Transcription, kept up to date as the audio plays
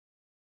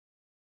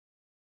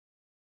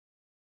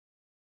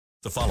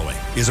The following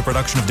is a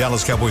production of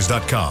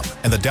DallasCowboys.com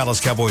and the Dallas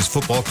Cowboys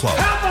Football Club.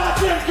 How about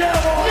them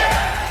Cowboys?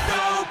 Yeah!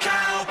 Go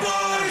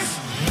Cowboys!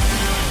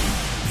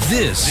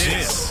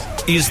 This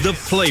is the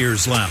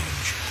Players Lounge,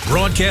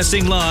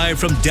 broadcasting live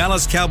from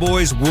Dallas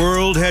Cowboys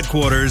World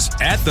Headquarters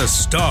at the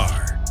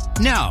Star.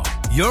 Now,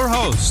 your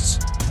hosts,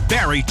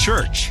 Barry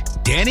Church,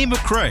 Danny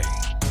McCray,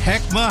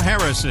 Heckma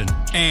Harrison,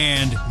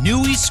 and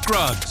Newy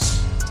Scruggs.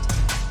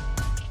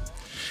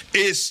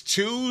 It's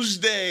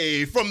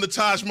Tuesday from the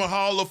Taj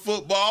Mahal of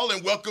football,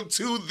 and welcome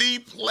to the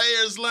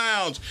Players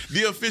Lounge,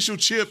 the official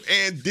chip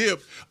and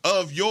dip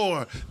of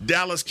your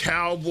Dallas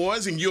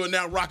Cowboys. And you're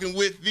now rocking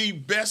with the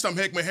best. I'm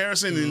Heckma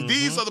Harrison, and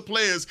these are the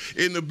players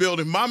in the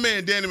building. My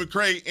man, Danny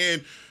McCray,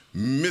 and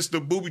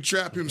Mr. Booby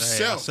Trap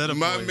himself. Hey,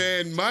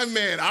 my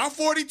man, our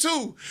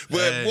 42.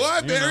 But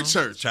boy, Barry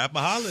Church.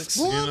 Trapaholics.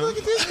 Boy, look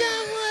at this guy,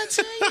 I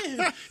tell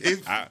you.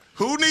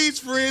 Who needs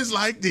friends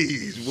like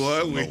these,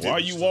 boy? Why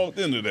you walked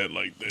into that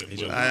like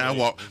that?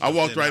 I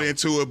walked right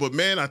into it. But,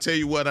 man, I tell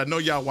you what, I know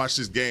y'all watched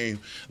this game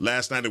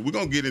last night, and we're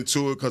going to get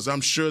into it because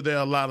I'm sure there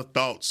are a lot of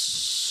thoughts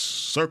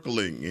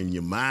circling in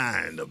your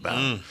mind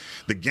about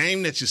the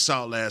game that you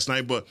saw last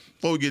night. But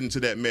before we get into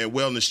that, man,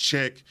 wellness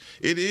check.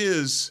 It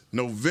is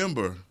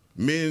November,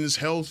 Men's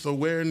Health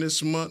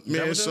Awareness Month,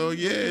 man. So,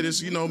 yeah, it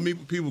is,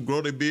 people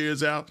grow their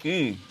beards out.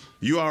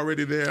 You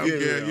already there,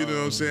 you know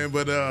what I'm saying?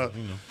 But,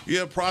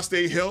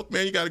 prostate health,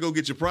 man, you got to go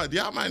get your prostate.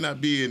 Y'all might not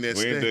be in that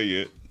state. We ain't there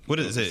yet. What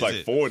is it? It's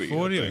like 40.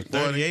 40 or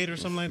 38 or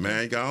something like that?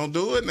 Man, don't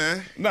do it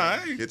now. Nah,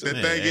 get that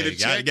thing, get it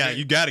checked.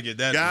 You got to get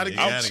that.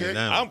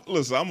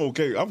 I'm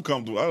okay. I'm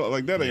comfortable.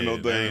 Like that ain't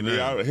no thing.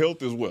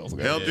 Health is wealth.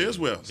 Health is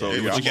wealth. So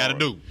what you got to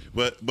do.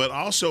 But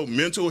also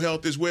mental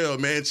health as well,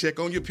 man. Check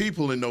on your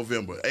people in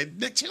November.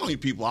 Check on your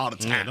people all the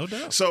time. No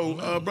doubt.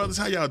 So, brothers,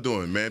 how y'all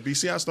doing, man?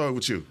 BC, I'll start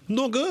with you. I'm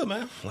doing good,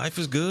 man. Life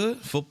is good.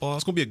 Football.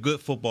 It's going to be a good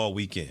football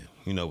weekend.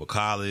 With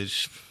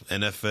college,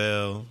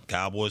 NFL,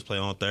 Cowboys play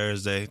on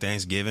Thursday,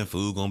 Thanksgiving,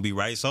 food going to be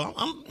right. So,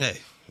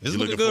 it's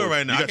looking good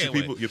right now. You got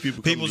your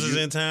people People's is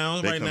in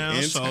town right now.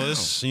 So,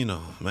 it's,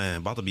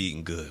 about to be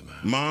eating good, man.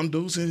 Mom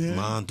Dukes in here?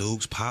 Mom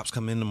Dukes. Pops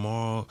come in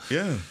tomorrow.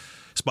 Yeah.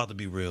 It's about to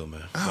be real,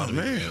 man. Oh,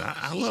 man.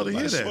 I love to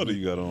hear that. What do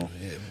you got on?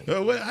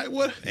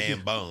 What?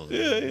 And bones.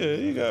 Yeah.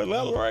 You got a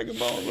lot of ragged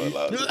bones.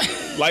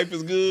 Life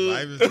is good.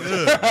 Life is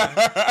good.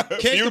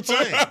 Can't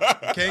complain,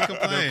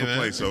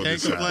 man.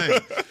 Can't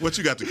complain. What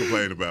you got to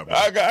complain about, man?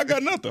 I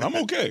got nothing. I'm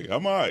okay.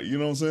 I'm all right. You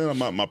know what I'm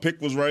saying? My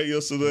pick was right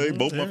yesterday.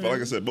 Like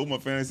I said, both my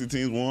fantasy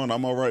teams won.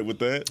 I'm all right with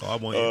that. Oh, I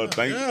want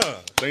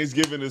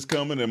Thanksgiving is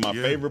coming, and my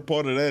favorite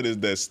part of that is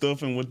that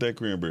stuffing with that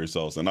cranberry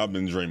sauce, and I've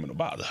been dreaming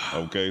about it.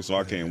 Okay, so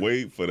I can't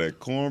wait for that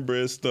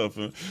cornbread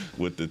stuffing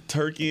with the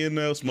turkey in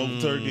there,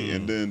 smoked turkey,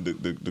 and then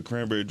the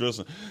cranberry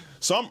dressing.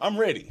 So I'm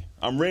ready.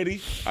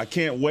 I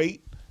can't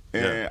wait.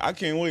 And I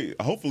can't wait.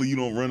 Hopefully you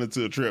don't run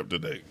into a trap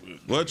today.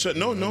 What?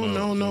 No.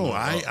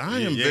 I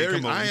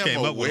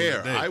am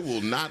aware. I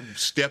will not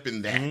step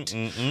in that.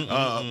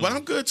 But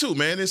I'm good too,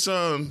 man. It's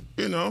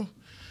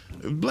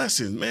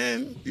blessings,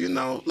 man.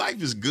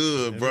 Life is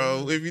good,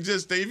 bro. If you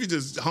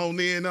just hone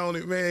in on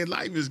it, man,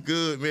 life is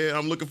good, man.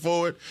 I'm looking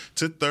forward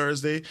to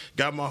Thursday.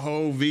 Got my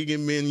whole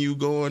vegan menu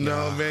going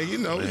on, man.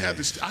 We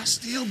have to. I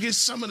still get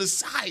some of the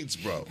sides,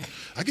 bro.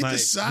 I get the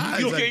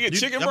sides. You don't get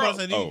chicken, bro.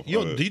 Do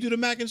you do the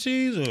mac and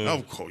cheese? Or?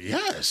 Of course,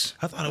 yes.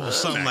 I thought it was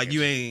something like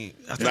you ain't.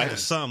 I thought it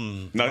was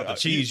something about the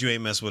cheese you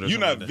ain't mess with. You're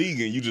not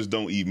vegan. You just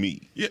don't eat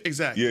meat. Yeah,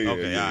 exactly. Yeah.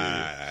 Okay.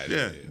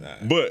 Yeah.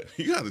 But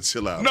you got to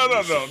chill out. No.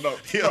 Bro,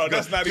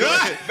 that's not even.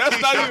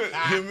 That's not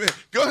even.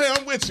 Go ahead.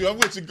 I'm with you.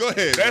 Go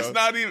ahead. That's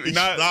bro. not even.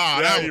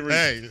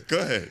 Hey, go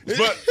ahead.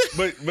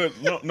 But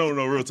no,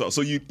 real talk.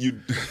 So you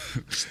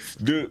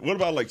do. What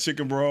about like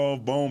chicken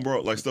broth, bone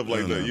broth, like stuff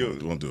like that? You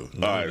won't do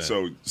it. All right.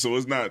 So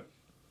it's not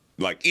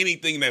like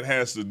anything that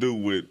has to do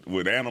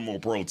with animal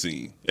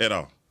protein at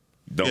all.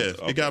 Don't.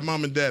 Yeah, it got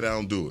mom and dad. I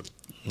don't do it.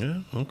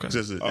 Yeah, okay.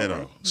 Just at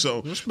all.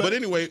 So, but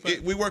anyway,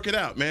 we work it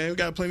out, man. We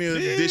got plenty of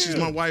dishes.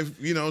 My wife,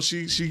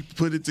 she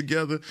put it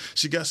together.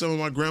 She got some of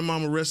my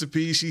grandmama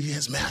recipes. She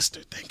has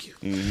mastered. Thank you.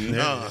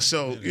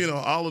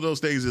 All of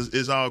those things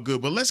is all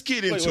good. But let's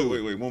get into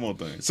it. Wait, one more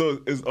thing. So,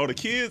 are the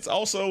kids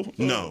also?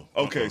 No.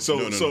 Okay, so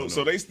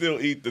they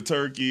still eat the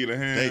turkey, the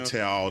ham. They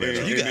tear all that.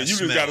 And you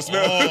just gotta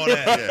smell all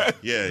that.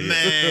 Yeah.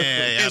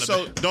 Man. And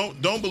so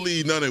don't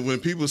believe none of it when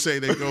people say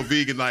they go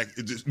vegan. Like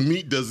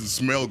meat doesn't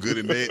smell good,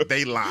 and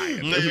they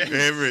lying. Now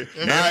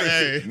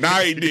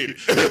he did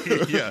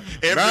it. Yeah.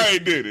 Now he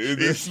did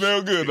it. It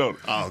smelled good, don't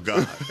it? Oh,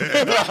 God.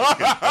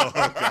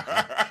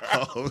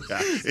 Oh,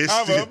 God.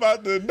 I'm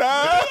about to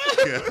die.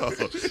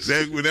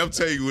 When I'm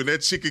telling you, when that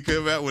chicken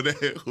come out, when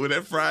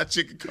that fried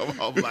chicken come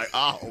out, I'm like,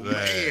 oh,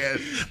 man,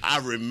 I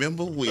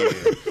remember when.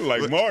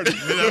 Like Marty.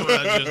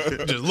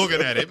 just looking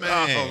at it,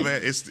 man. Oh,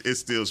 man, it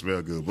still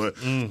smells good. But,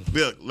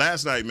 look,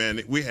 last night,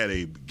 man, we had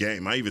a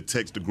game. I even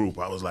texted the group.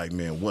 I was like,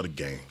 man, what a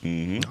game.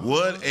 Mm-hmm.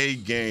 What a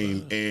game.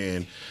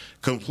 And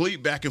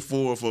complete back and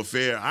forth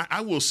affair.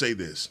 I will say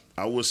this.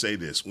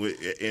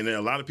 And there are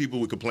a lot of people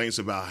with complaints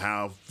about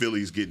how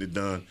Philly's getting it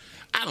done.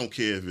 I don't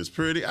care if it's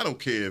pretty. I don't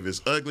care if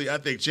it's ugly. I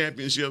think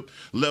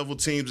championship-level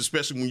teams,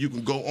 especially when you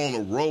can go on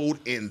a road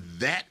in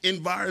that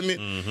environment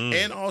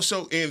and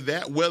also in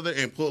that weather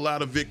and pull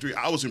out a victory.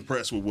 I was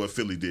impressed with what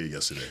Philly did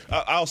yesterday.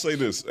 I'll say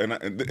this, and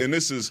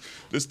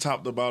this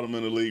top to bottom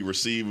in the league,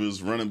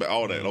 receivers, running back,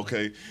 all that,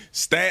 okay?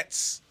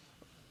 Stats,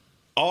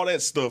 all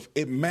that stuff,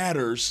 it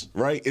matters,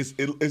 right?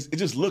 It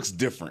just looks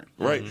different,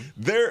 right?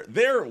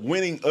 Their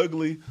winning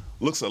ugly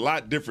looks a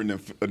lot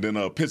different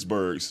than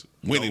Pittsburgh's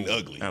winning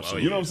ugly.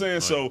 Absolutely. You know what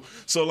I'm saying?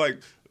 So like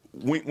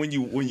when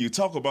you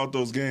talk about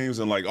those games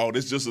and like, oh,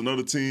 this is just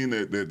another team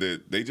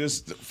that they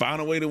just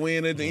find a way to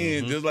win at the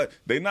end, just like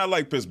they're not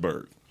like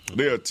Pittsburgh.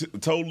 They're a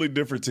totally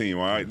different team,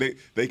 all right?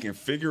 They can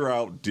figure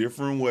out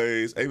different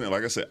ways. Hey, man,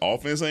 like I said,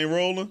 offense ain't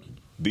rolling.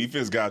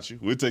 Defense got you.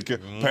 We'll take care.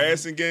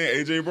 Passing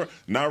game, A.J. Brown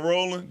not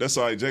rolling. That's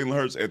all right. Jalen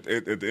Hurts at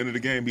the end of the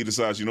game, he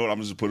decides, you know what?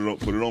 I'm just put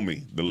it on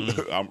me.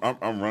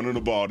 I'm running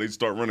the ball. They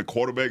start running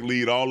quarterback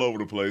lead all over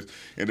the place,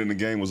 and then the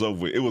game was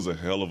over with. It was a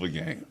hell of a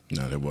game.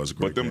 No, that was a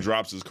great. But them game.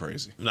 drops is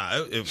crazy.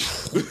 Nah,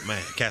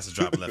 man, cats are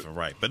dropping left and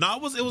right. But no,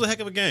 it was a heck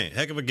of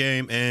a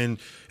game, and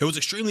it was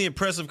extremely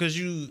impressive because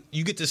you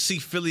get to see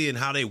Philly and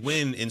how they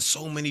win in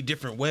so many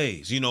different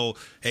ways. You know,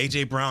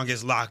 A.J. Brown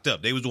gets locked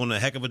up. They was doing a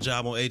heck of a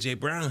job on A.J.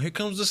 Brown. Here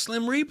comes the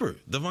Slim Reaper,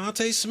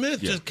 Devontae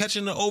Smith, just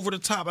catching the over the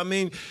top. I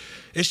mean,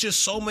 it's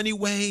just so many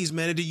ways,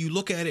 man. And then you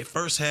look at it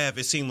first half,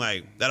 it seemed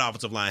like that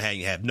offensive line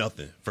hadn't had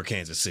nothing for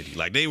Kansas City.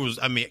 Like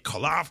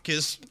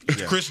Karlaftis,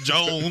 Chris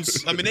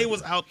Jones. I mean, they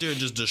was out there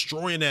just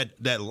destroying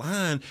that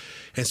line.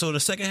 And so in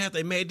the second half,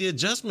 they made the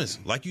adjustments.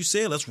 Like you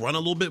said, let's run a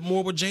little bit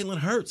more with Jalen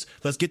Hurts.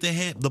 Let's get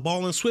the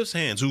ball in Swift's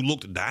hands, who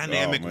looked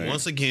dynamic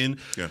once again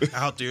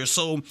out there.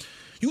 So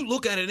you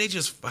look at it, they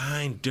just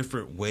find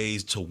different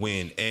ways to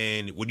win.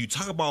 And when you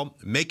talk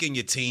about making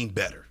your team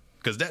better,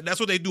 because that's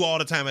what they do all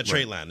the time at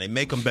trade line. They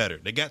make them better.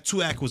 They got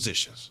 2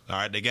 acquisitions. All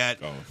right, they got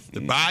the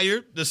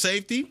Byard, the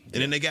safety,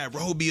 and then they got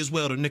Roby as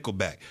well, the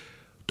nickelback.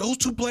 Those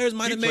 2 players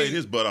might have made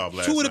his butt off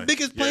last 2 of the night.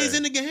 biggest plays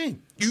in the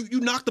game.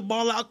 You knock the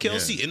ball out,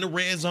 Kelsey, in the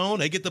red zone.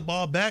 They get the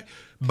ball back.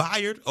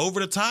 Byard over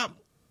the top.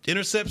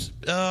 Intercepts,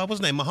 what's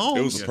his name, Mahomes.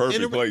 It was a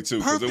perfect play,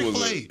 too. Perfect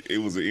play. It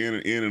was an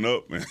in and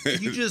up, man.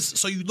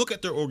 So you look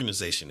at their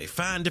organization. They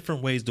find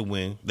different ways to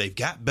win. They've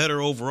got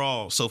better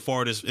overall so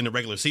far in the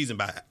regular season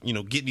by,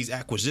 getting these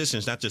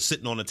acquisitions, not just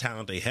sitting on the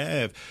talent they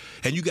have.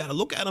 And you got to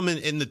look at them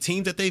in the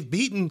teams that they've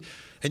beaten,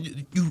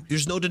 and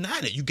there's no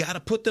denying it. You got to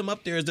put them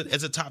up there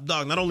as a top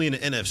dog, not only in the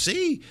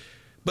NFC,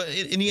 but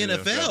in the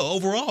NFL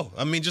overall.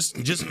 I mean, just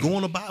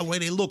going about the way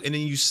they look. And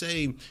then you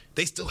say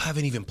they still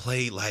haven't even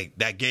played like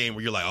that game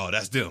where you're like, oh,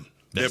 that's them.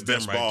 Their That's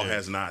best them right ball there.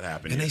 has not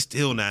happened. And yet. they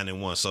still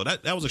 9-1. So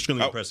that was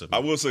extremely impressive. I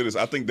will say this.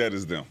 I think that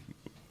is them.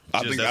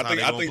 I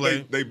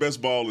think they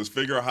best ball is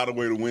figure out how to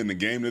way to win the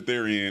game that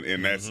they're in,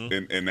 and that's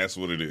and that's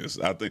what it is.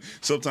 I think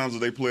sometimes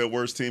if they play a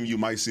worse team, you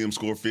might see them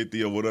score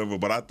 50 or whatever.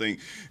 But I think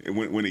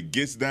when it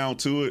gets down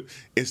to it,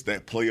 it's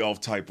that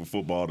playoff type of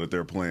football that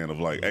they're playing. Of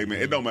like, hey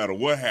man, it don't matter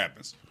what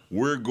happens.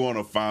 We're going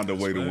to find a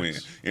way to win.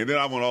 And then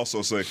I want to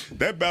also say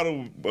that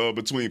battle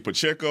between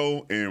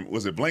Pacheco and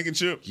was it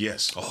Blankenship?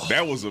 Yes.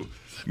 That was a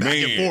man.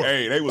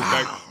 Hey, they was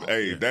back.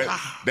 Hey,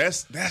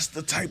 that's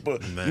the type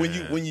of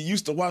when you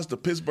used to watch the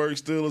Pittsburgh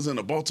Steelers and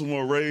the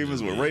Baltimore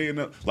Ravens with Ray and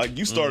them, like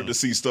you started to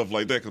see stuff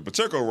like that because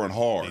Pacheco run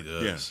hard.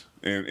 Yes.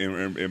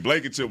 And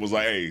Blankenship was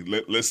like, hey,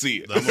 let's see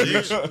it.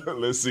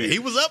 Let's see it. He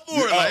was up for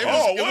it.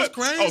 It was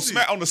crazy. Oh,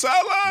 smack on the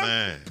sideline?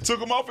 Man.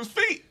 Took him off his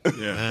feet.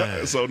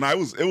 Yeah. So,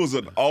 it was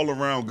an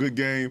all-around good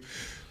game.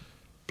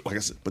 Like I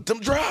said, but them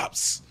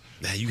drops.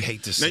 Now, you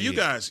hate to see Now,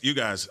 you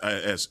guys,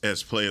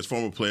 as players,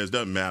 former players,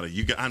 doesn't matter.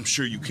 I'm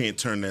sure you can't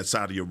turn that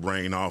side of your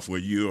brain off where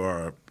you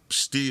are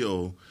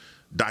still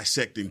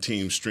dissecting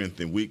team strength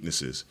and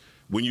weaknesses.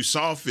 When you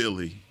saw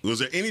Philly, was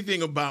there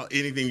anything about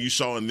anything you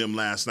saw in them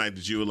last night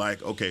that you were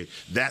like, okay,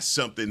 that's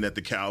something that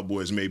the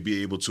Cowboys may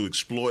be able to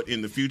exploit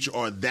in the future,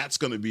 or that's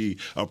going to be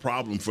a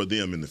problem for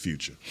them in the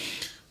future?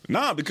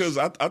 Nah, because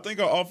I think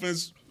our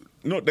offense,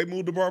 they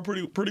moved the ball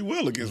pretty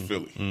well against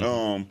Philly.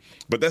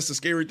 But that's the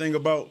scary thing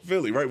about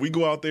Philly, right? We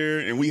go out there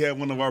and we have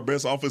one of our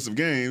best offensive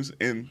games,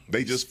 and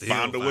they just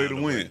find a way to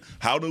win.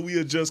 How do we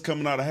adjust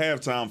coming out of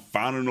halftime,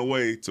 finding a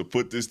way to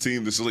put this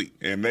team to sleep?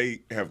 And they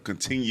have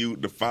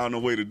continued to find a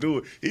way to do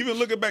it. Even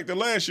looking back to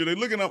last year, they're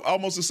looking at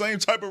almost the same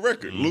type of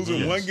record,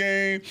 losing one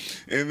game,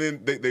 and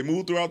then they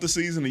move throughout the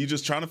season, and you're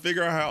just trying to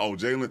figure out how,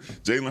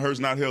 Jalen Hurts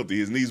not healthy,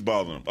 his knees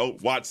bothering him. Oh,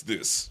 watch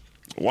this.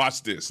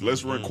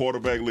 Let's run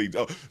quarterback lead.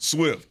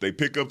 Swift. They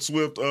pick up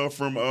Swift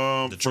from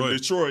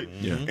Detroit.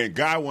 And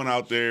Guy went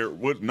out there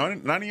with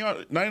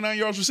 99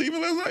 yards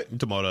receiving last night. You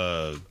talking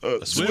about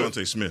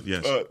Devontae Smith,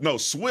 yes. No,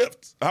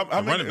 Swift. How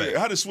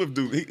did Swift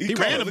do? He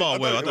ran the ball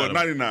well. I thought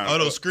 99. Oh,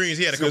 those screens.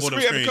 He had a couple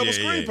of screens.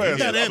 Screen passes.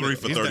 He's dynamic.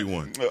 3 for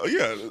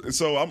 31.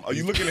 So are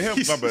you looking at him?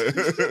 My bad.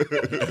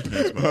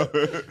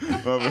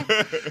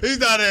 He's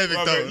dynamic,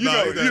 though.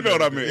 You know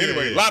what I mean.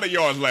 Anyway, a lot of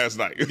yards last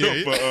night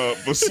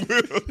for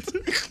Swift.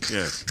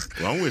 Yes.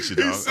 Well, I'm with you,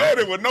 dog. He said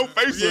it with no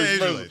facial Yeah,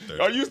 he's expression. like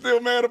Are you still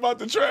mad about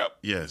the trap?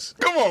 Yes.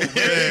 Come on,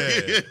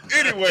 man.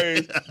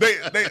 Anyways,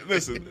 they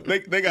listen.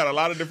 They got a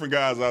lot of different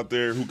guys out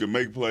there who can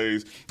make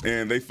plays,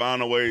 and they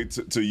find a way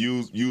to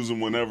use them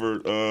whenever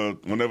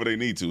they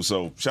need to.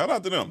 So shout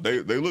out to them.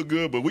 They look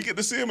good, but we get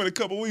to see them in a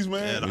couple weeks,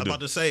 man. And I'm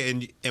about to say,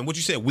 and what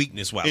you said,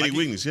 weakness wise. Any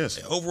weakness, yes.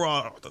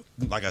 Overall,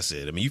 like I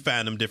said, I mean, you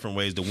find them different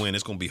ways to win.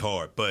 It's going to be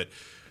hard, but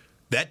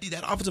that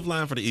offensive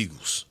line for the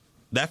Eagles,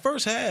 that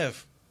first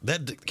half,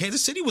 that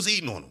Kansas City was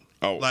eating on them.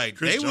 Oh, like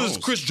Chris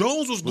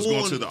Jones was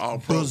going to the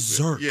All-Pro.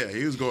 berserk. Yeah,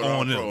 he was going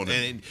on All-Pro. them.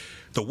 And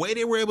the way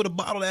they were able to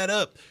bottle that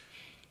up,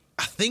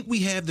 I think we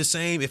have the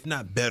same, if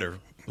not better,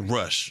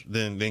 rush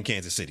than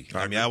Kansas City.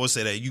 I mean, I would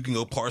say that you can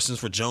go Parsons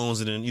for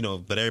Jones, and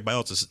then but everybody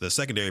else, the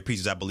secondary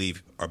pieces, I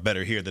believe, are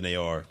better here than they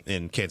are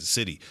in Kansas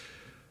City.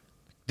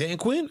 Dan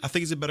Quinn, I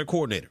think he's a better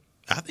coordinator.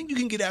 I think you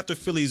can get after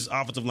Philly's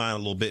offensive line a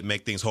little bit and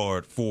make things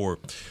hard for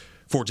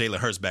Jalen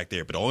Hurts back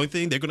there. But the only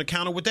thing they're going to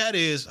counter with that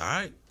is, all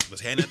right,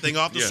 let's hand that thing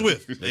off to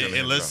Swift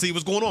and let's see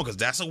what's going on, because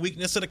that's a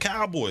weakness of the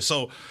Cowboys.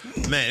 So,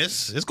 man,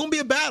 it's going to be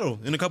a battle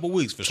in a couple of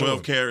weeks for sure.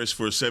 12 carries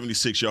for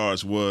 76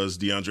 yards was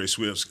DeAndre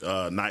Swift's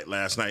night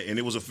last night, and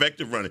it was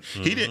effective running.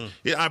 He did.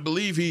 I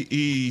believe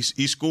he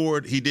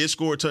scored. He did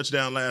score a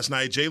touchdown last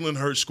night. Jalen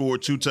Hurts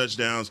scored 2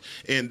 touchdowns,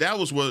 and that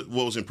was what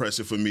was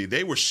impressive for me.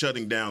 They were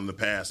shutting down the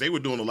pass. They were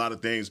doing a lot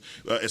of things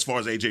as far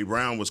as A.J.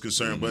 Brown was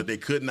concerned, but they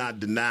could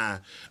not deny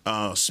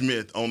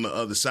Smith on the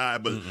other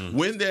side. But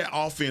when their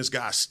offense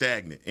got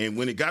stagnant, and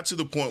when it got to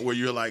the point where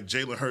you're like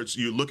Jalen Hurts,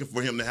 you're looking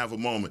for him to have a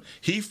moment,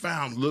 he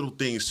found little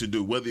things to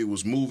do, whether it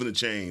was moving the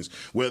chains,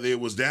 whether it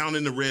was down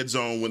in the red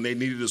zone when they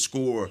needed a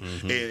score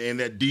and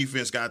that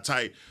defense got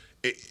tight.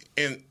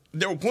 And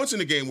there were points in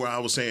the game where I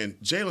was saying,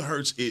 Jalen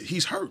Hurts,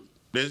 he's hurt.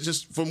 That's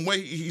just from way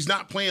he's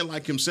not playing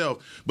like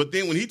himself. But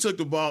then when he took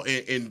the ball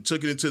and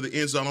took it into the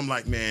end zone, I'm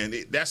like, man,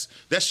 that's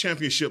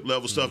championship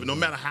level stuff. And no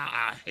matter how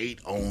I hate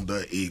on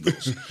the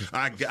Eagles,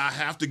 I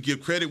have to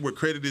give credit where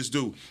credit is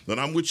due. But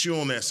I'm with you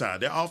on that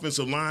side. Their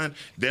offensive line,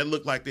 that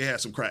looked like they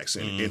had some cracks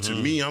in it. And to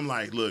me, I'm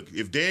like, look,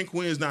 if Dan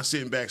Quinn's not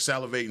sitting back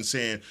salivating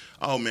saying,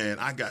 oh man,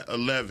 I got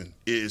 11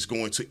 is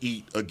going to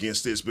eat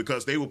against this,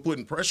 because they were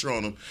putting pressure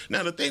on them.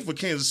 Now the thing for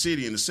Kansas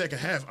City in the second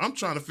half, I'm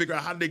trying to figure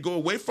out how did they go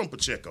away from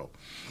Pacheco.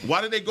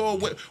 Why did they go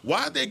away?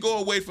 Why did they go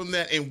away from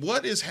that? And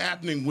what is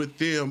happening with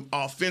them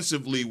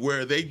offensively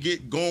where they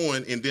get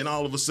going and then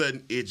all of a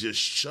sudden it just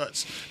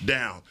shuts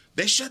down?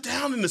 They shut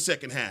down in the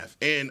second half.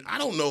 And I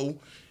don't know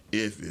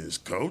if it's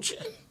coaching.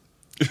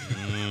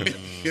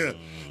 Yeah.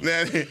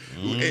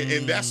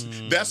 And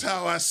that's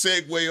how I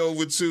segue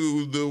over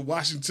to the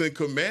Washington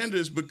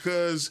Commanders,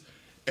 because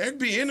Eric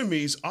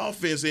Bieniemy's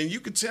offense, and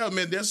you can tell,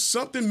 man, there's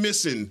something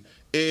missing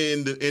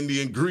in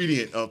the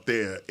ingredient up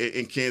there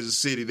in Kansas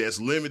City that's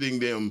limiting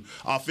them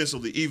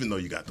offensively, even though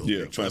you got those.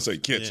 Yeah, trying to say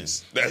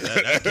catches. Yeah.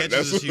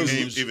 Catches is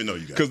huge. Even though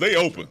you got, because they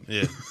open.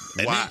 Yeah.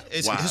 Why?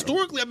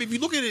 Historically, I mean, if you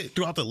look at it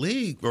throughout the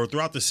league or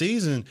throughout the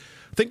season,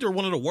 I think they're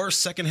one of the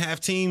worst second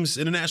half teams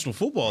in the National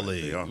Football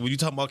League. When you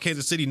talk about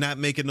Kansas City not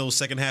making those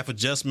second half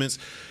adjustments,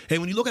 and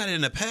when you look at it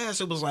in the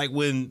past, it was like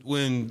when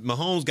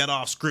Mahomes got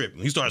off script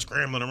and he started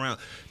scrambling around,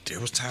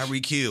 there was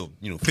Tyreek Hill,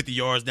 50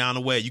 yards down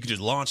the way. You could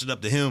just launch it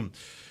up to him.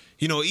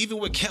 Even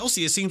with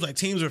Kelsey, it seems like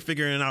teams are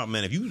figuring it out,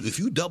 man. If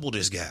you double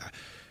this guy,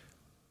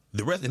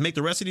 and make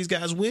the rest of these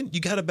guys win, you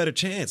got a better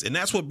chance. And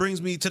that's what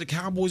brings me to the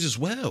Cowboys as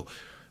well.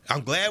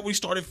 I'm glad we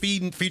started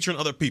featuring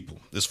other people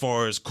as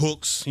far as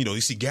Cooks.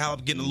 You see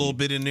Gallup getting a little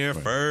bit in there,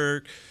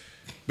 Ferg.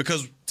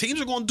 Because teams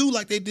are going to do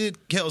like they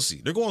did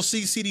Kelsey. They're going to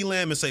see CeeDee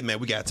Lamb and say, man,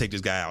 we got to take this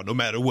guy out no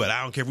matter what.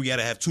 I don't care if we got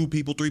to have 2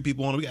 people, 3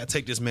 people on it. We got to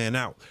take this man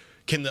out.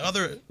 Can the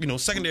other,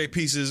 secondary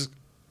pieces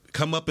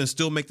come up and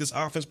still make this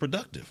offense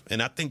productive?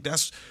 And I think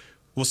that's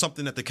was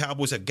something that the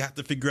Cowboys have got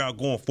to figure out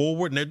going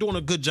forward, and they're doing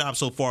a good job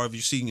so far. If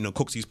you see,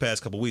 Cooks these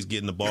past couple of weeks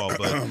getting the ball,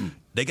 but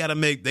they got to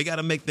make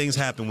things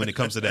happen when it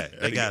comes to that.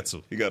 They got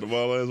to. He got the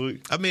ball last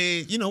week. I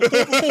mean, 4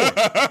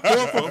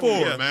 for 4,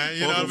 yeah, man.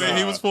 You know what I mean?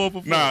 He was 4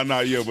 for 4. I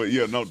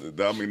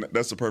mean,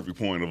 that's the perfect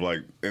point of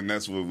and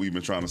that's what we've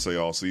been trying to say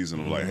all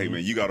season of hey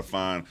man, you got to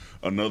find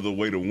another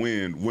way to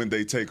win when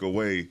they take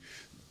away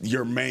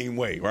your main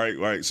way,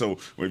 right? So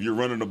if you're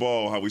running the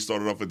ball, how we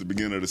started off at the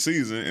beginning of the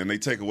season, and they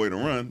take away the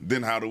run,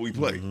 then how do we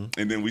play?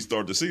 And then we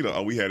start to see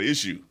we had an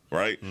issue,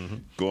 right?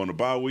 Go on the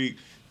bye week,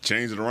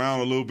 change it around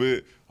a little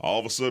bit. All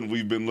of a sudden,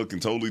 we've been looking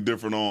totally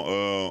different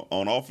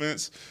on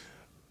offense.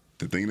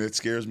 The thing that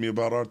scares me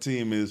about our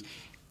team is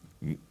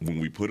when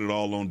we put it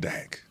all on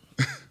Dak.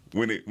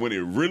 When it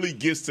really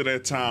gets to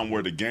that time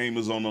where the game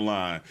is on the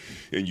line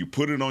and you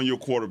put it on your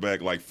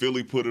quarterback like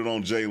Philly put it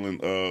on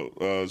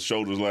Jalen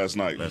shoulders last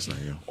night.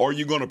 Yeah. Are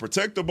you going to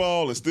protect the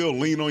ball and still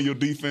lean on your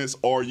defense,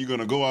 or are you going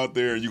to go out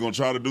there and you're going to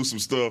try to do some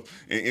stuff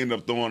and end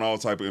up throwing all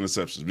type of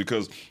interceptions?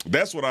 Because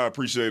that's what I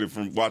appreciated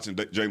from watching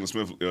Jalen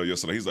Smith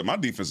yesterday. He's like, my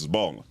defense is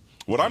balling.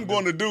 What I'm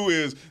going to do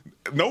is,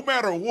 no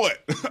matter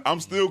what, I'm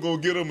still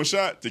going to give them a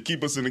shot to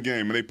keep us in the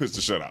game, and they pitched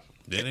the shutout.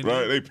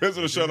 Right, they pitched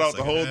the shutout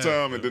the whole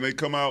time, and then they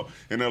come out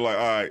and they're like,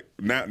 all right,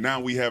 now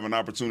we have an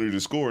opportunity to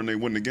score, and they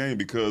win the game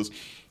because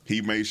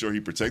he made sure he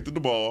protected the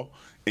ball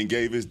and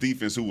gave his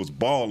defense, who was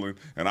balling,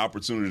 an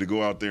opportunity to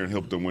go out there and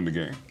help them win the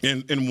game.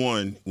 And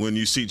one, when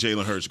you see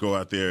Jalen Hurts go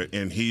out there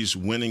and he's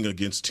winning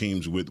against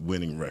teams with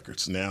winning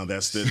records, now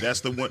that's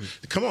the one.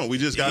 Come on, we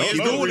just got to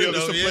keep it real.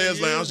 It's the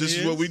Players Lounge. This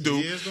is what we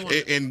do,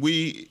 and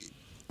we.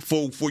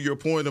 For your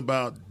point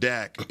about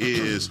Dak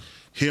is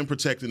him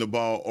protecting the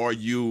ball, or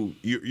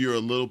you're a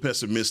little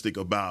pessimistic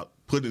about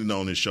putting it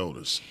on his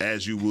shoulders,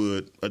 as you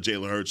would a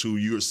Jalen Hurts, who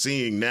you're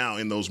seeing now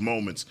in those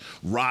moments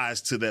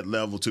rise to that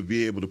level to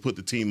be able to put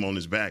the team on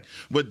his back.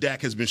 But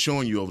Dak has been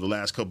showing you over the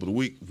last couple of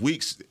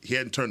weeks, he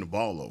hadn't turned the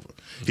ball over.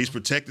 He's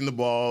protecting the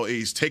ball.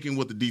 He's taking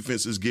what the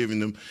defense is giving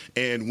them.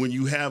 And when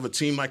you have a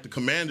team like the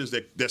Commanders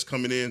that's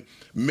coming in,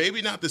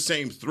 maybe not the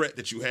same threat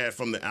that you had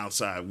from the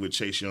outside with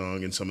Chase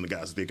Young and some of the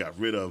guys that they got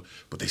rid of,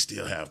 but they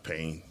still have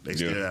Payne. They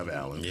still have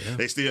Allen. Yeah.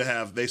 They still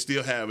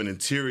have an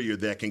interior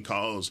that can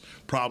cause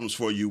problems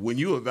for you.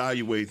 When you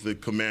evaluate the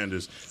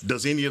Commanders,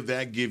 does any of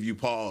that give you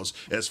pause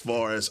as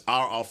far as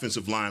our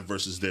offensive line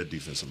versus their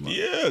defensive line?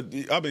 Yeah,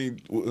 I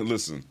mean,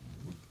 listen,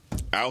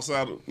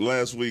 outside of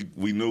last week,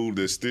 we knew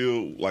that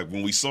still, like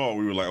when we saw it,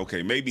 we were like,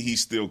 okay, maybe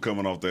he's still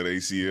coming off that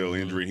ACL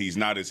injury. He's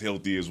not as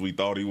healthy as we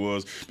thought he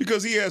was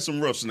because he had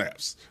some rough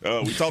snaps.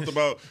 We talked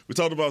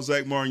about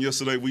Zach Martin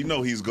yesterday. We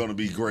know he's going to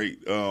be great.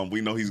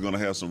 We know he's going to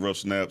have some rough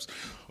snaps,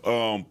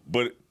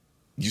 but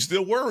you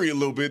still worry a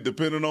little bit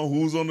depending on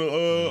who's on the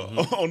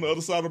other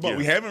side of the ball. Yeah.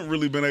 We haven't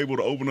really been able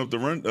to open up the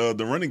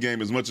running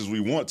game as much as we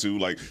want to.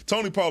 Like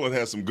Tony Pollard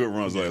had some good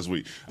runs last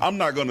week. I'm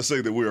not going to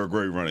say that we're a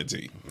great running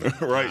team,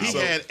 right? He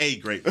had a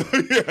great run.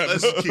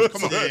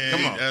 Come on.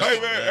 Hey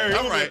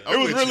man, it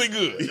was really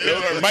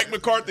good. Mike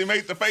McCarthy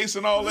made the face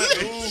and all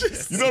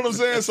that. You know what I'm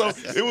saying? So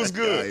it was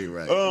good.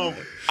 Right.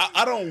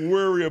 I don't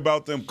worry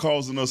about them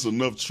causing us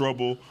enough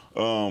trouble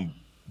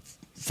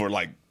for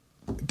like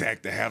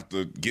Dak to have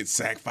to get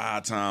sacked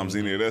 5 times,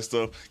 any of that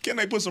stuff. Can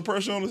they put some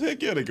pressure on us?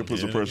 Heck yeah, they can put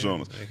some pressure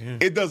on us.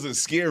 It doesn't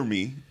scare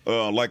me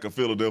like a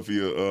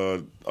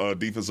Philadelphia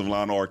defensive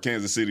line or a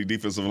Kansas City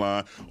defensive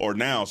line, or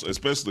now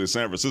especially a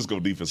San Francisco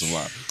defensive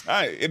line.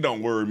 It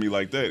don't worry me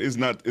like that.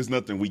 It's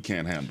nothing we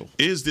can't handle.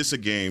 Is this a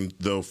game,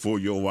 though, for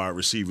your wide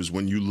receivers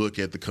when you look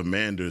at the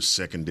Commanders'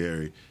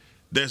 secondary?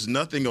 There's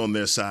nothing on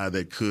their side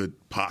that could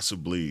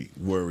possibly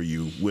worry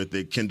you with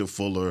it. Kendall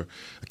Fuller,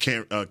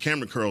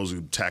 Cameron Curl's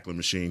a tackling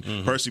machine,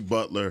 Percy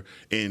Butler,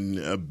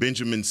 and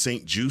Benjamin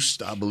St.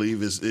 Just, I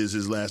believe is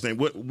his last name.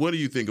 What do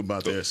you think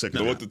about their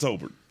secondary? Go with the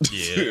Tolbert.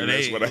 Yeah,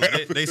 that's what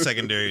happened. They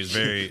secondary is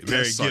very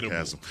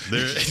gettable.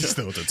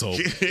 Still with the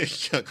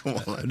Tolbert. Come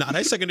on. Nah,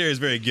 that secondary is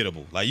very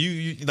gettable. Like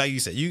you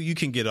said, you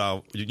can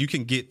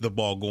get the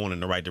ball going in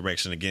the right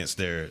direction against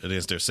their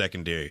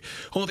secondary.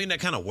 Only thing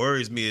that kind of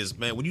worries me is,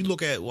 man, when you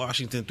look at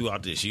Washington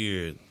throughout this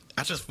year,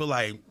 I just feel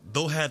like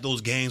they'll have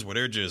those games where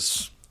they're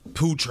just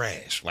poo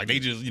trash. Like they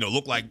just,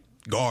 look like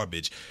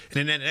garbage. And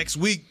then that next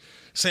week,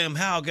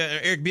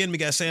 Eric Bieniemy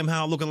got Sam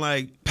Howell looking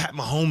like Pat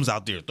Mahomes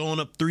out there, throwing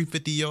up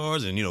 350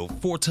 yards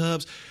and, 4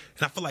 tubs.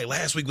 And I feel like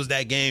last week was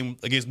that game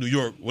against New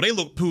York where they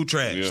looked poo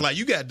trash. Yeah. Like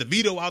you got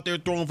DeVito out there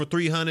throwing for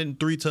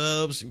 303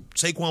 tubs,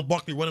 Saquon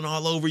Barkley running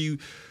all over you.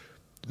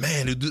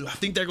 Man, I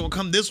think they're going to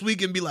come this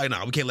week and be like,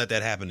 nah, we can't let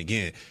that happen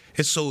again.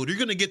 And so you're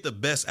going to get the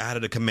best out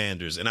of the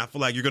Commanders. And I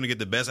feel like you're going to get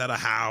the best out of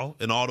Howe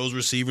and all those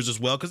receivers as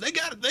well because they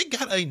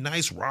got a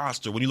nice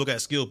roster when you look at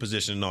skill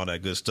position and all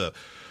that good stuff.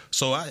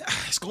 So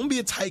it's going to be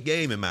a tight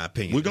game, in my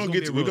opinion. We're going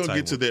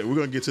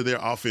to get to their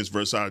offense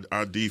versus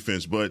our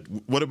defense. But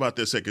what about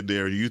their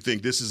secondary? Do you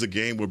think this is a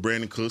game where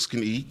Brandon Cooks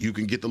can eat? You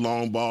can get the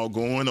long ball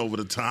going over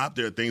the top.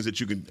 There are things that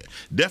you can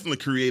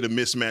definitely create a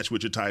mismatch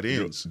with your tight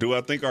ends. Do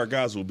I think our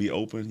guys will be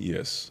open?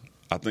 Yes.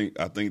 I think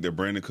that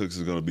Brandon Cooks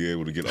is going to be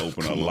able to get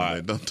open a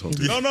lot. No. I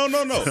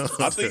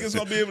think it's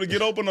going to be able to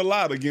get open a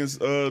lot against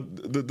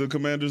the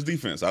Commanders'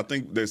 defense. I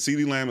think that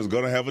CeeDee Lamb is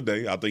going to have a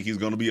day. I think he's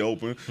going to be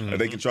open.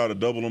 They can try to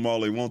double him all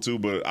they want to,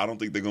 but I don't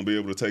think they're going to be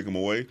able to take him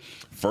away.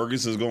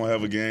 Ferguson's going to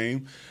have a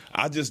game.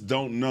 I just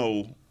don't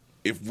know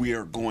if we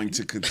are going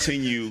to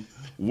continue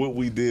what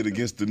we did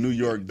against the New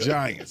York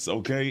Giants,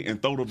 okay,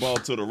 and throw the ball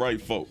to the right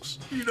folks.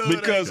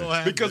 Because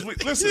we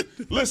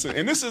listen,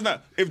 and this is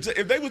not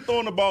if they were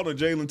throwing the ball to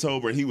Jalen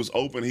Tolbert and he was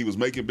open, he was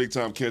making big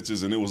time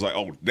catches, and it was like,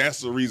 oh,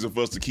 that's the reason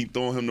for us to keep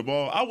throwing him the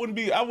ball. I wouldn't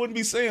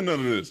be saying none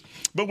of this.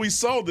 But we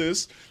saw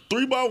this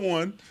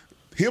 3-by-1,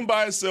 him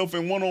by himself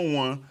and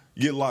 1-on-1.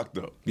 Get locked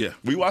up. Yeah,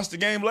 we watched the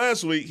game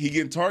last week. He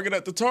getting target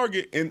at the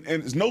target, and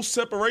there's no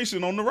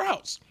separation on the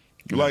routes.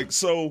 Like,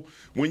 so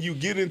when you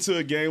get into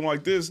a game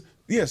like this,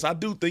 yes, I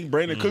do think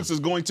Brandon Cooks is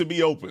going to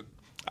be open.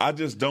 I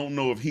just don't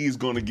know if he's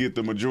going to get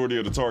the majority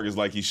of the targets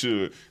like he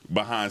should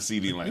behind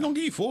CeeDee Lamb. He's going to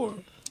give you 4.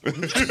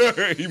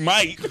 He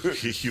might.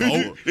 If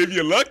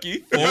you're lucky.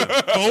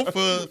 4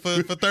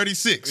 for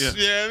 36.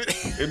 Yeah.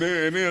 And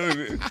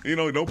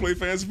then don't play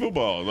fantasy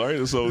football,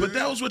 right? So, but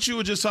that was what you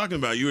were just talking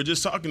about. You were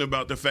just talking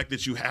about the fact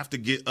that you have to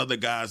get other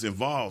guys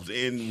involved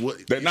in what.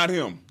 Not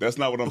him. That's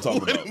not what I'm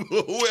talking about.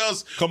 Who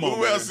else? Come on,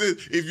 who man. else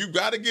is? If you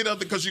got to get other,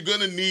 because you're going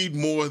to need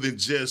more than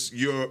just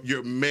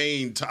your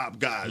main top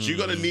guys. You're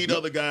going to need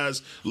other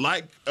guys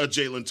like a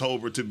Jalen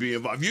Tolbert to be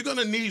involved. You're going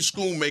to need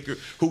Schoonmaker,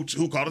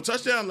 who caught a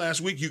touchdown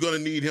last week. You're going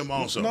to need him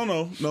also.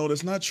 No,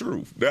 that's not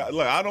true.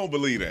 I don't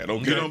believe that.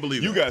 Okay, You don't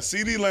believe you that. got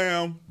CeeDee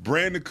Lamb,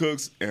 Brandon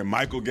Cooks, and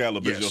Michael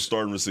Gallup as your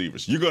starting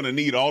receivers. You're going to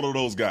need all of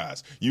those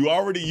guys. You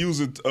already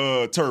using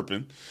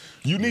Turpin.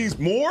 You need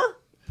more.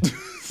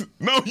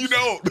 No, you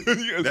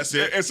don't. That's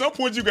it. At some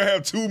point, you can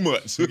have too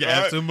much. You can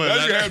have too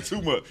much. You can have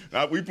too much.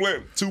 We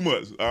play too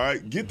much. All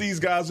right, get these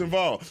guys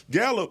involved.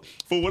 Gallup,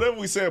 for whatever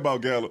we say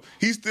about Gallup,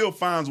 he still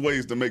finds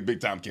ways to make big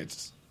time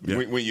catches. Yeah.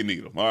 When you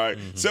need them, all right?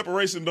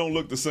 Separation don't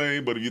look the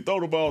same, but if you throw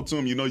the ball to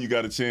him, you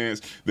got a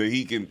chance that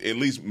he can at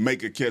least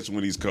make a catch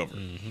when he's covered.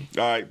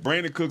 All right,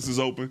 Brandon Cooks is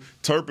open.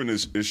 Turpin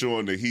is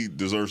showing that he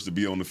deserves to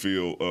be on the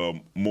field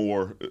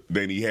more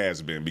than he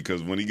has been,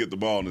 because when he get the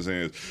ball in his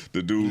hands,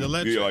 the dude,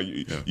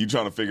 you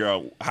trying to figure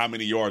out how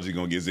many yards he's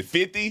going to get. Is it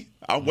 50?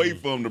 I'm waiting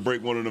for him to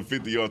break one of them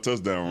 50-yard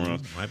touchdown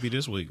runs. Might be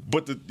this week.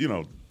 But,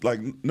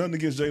 nothing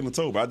against Jalen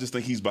Tolbert. I just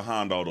think he's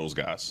behind all those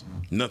guys.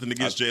 Nothing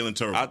against Jalen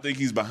Tolbert. I think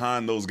he's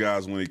behind those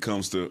guys when it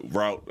comes to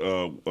route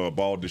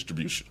ball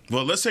distribution.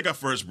 Well, let's take our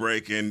first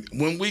break, and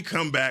when we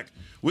come back,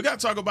 we got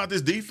to talk about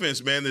this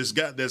defense, man.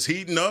 That's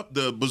heating up.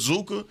 The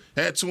Bazooka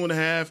had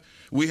 2.5.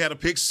 We had a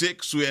pick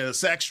 6. We had a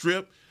sack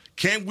strip.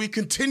 Can we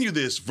continue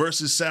this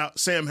versus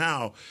Sam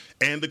Howell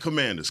and the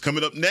Commanders?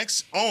 Coming up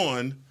next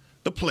on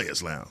the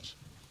Players Lounge.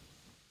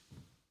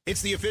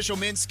 It's the official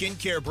men's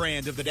skincare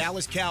brand of the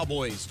Dallas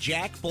Cowboys,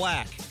 Jack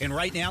Black. And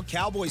right now,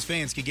 Cowboys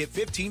fans can get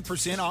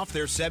 15% off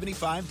their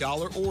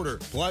 $75 order.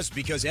 Plus,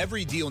 because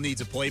every deal needs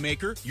a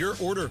playmaker, your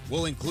order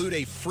will include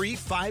a free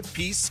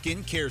 5-piece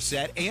skincare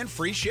set and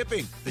free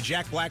shipping. The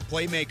Jack Black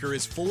Playmaker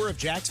is 4 of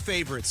Jack's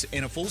favorites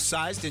and a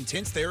full-sized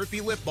intense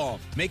therapy lip balm.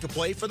 Make a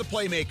play for the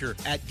playmaker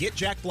at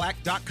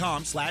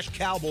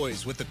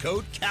getjackblack.com/Cowboys with the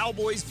code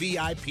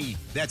CowboysVIP.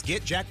 That's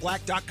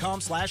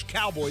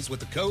getjackblack.com/Cowboys with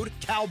the code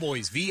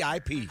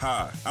CowboysVIP.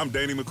 Hi, I'm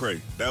Danny McCray,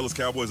 Dallas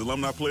Cowboys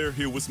alumni player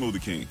here with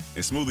Smoothie King.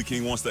 And Smoothie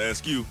King wants to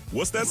ask you,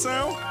 what's that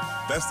sound?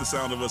 That's the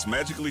sound of us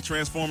magically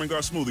transforming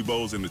our smoothie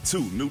bowls into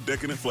 2 new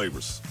decadent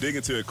flavors. Dig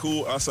into a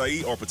cool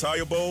acai or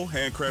pitaya bowl,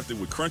 handcrafted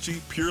with crunchy,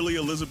 purely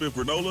Elizabeth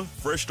granola,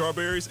 fresh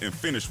strawberries, and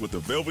finished with a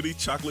velvety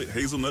chocolate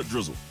hazelnut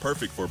drizzle.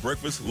 Perfect for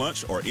breakfast,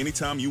 lunch, or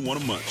anytime you want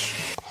to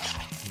munch.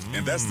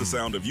 And that's the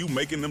sound of you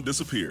making them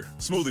disappear.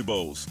 Smoothie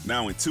bowls,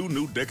 now in 2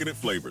 new decadent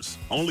flavors.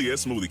 Only at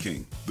Smoothie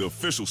King, the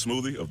official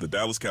smoothie of the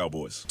Dallas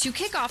Cowboys. To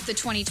kick off the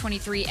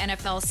 2023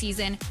 NFL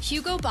season,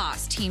 Hugo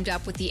Boss teamed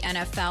up with the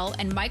NFL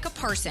and Micah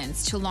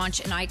Parsons to launch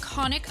an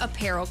iconic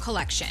apparel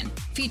collection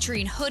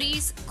featuring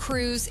hoodies,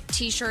 crews,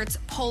 t-shirts,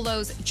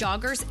 polos,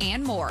 joggers,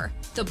 and more.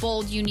 The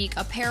bold, unique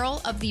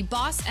apparel of the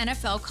Boss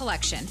NFL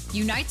collection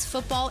unites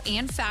football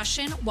and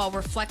fashion while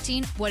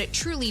reflecting what it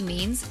truly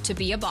means to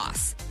be a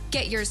boss.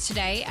 Get yours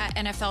today at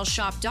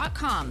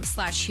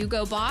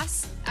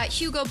nflshop.com/HugoBoss, at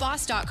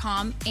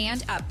HugoBoss.com,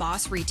 and at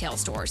Boss retail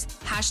stores.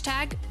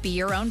 #Be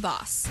your own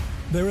boss.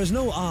 There is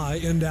no I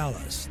in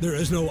Dallas. There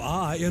is no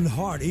I in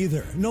Hart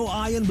either. No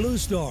I in Blue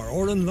Star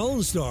or in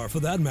Lone Star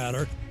for that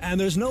matter. And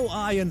there's no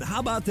I in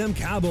how about them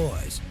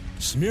Cowboys?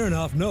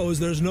 Smirnoff knows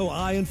there's no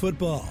I in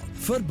football.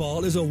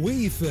 Football is a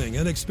we thing,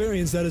 an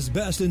experience that is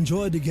best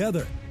enjoyed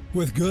together.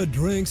 With good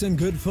drinks and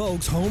good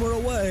folks, home or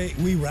away,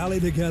 we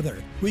rally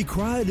together, we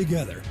cry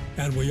together,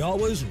 and we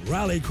always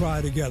rally cry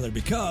together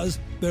because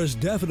there's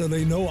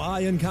definitely no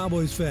I in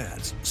Cowboys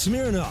fans.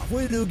 Smirnoff,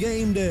 we do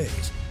game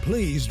days.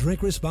 Please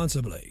drink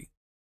responsibly.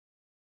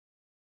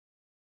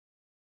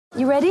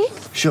 You ready?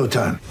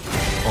 Showtime.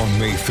 On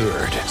May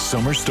 3rd,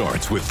 summer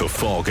starts with The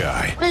Fall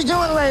Guy. Let's do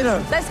it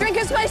later. Let's drink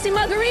a spicy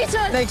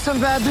margarita. Make some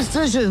bad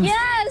decisions.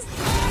 Yes.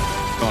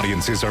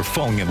 Audiences are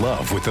falling in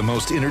love with the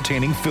most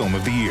entertaining film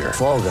of the year.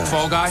 Fall Guy.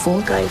 Fall Guy.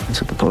 Fall Guy.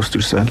 That's what the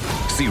poster said.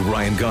 See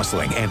Ryan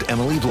Gosling and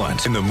Emily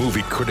Blunt in the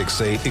movie critics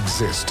say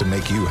exists to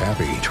make you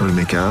happy. Trying to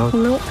make it out?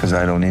 Nope. Because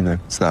I don't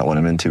either. It's not what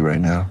I'm into right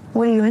now.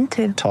 What are you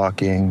into?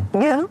 Talking.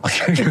 Yeah.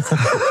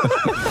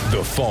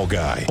 The Fall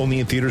Guy.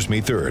 Only in theaters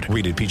May 3rd.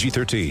 Rated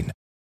PG-13.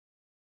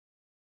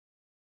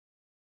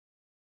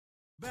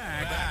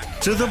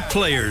 Back to the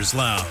Players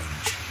Lounge.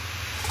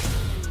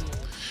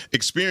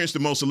 Experience the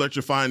most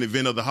electrifying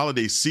event of the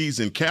holiday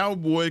season,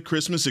 Cowboy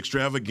Christmas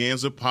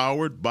Extravaganza,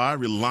 powered by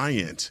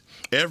Reliant.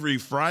 Every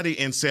Friday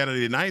and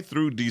Saturday night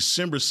through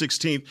December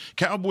 16th,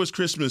 Cowboys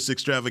Christmas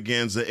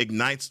Extravaganza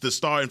ignites the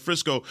Star in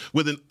Frisco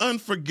with an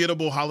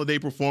unforgettable holiday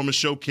performance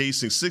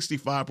showcasing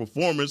 65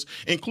 performers,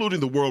 including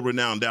the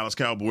world-renowned Dallas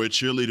Cowboy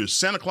cheerleaders,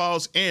 Santa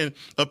Claus, and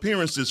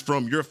appearances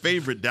from your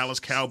favorite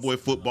Dallas Cowboy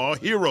football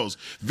heroes.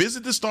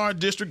 Visit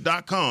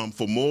thestardistrict.com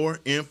for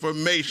more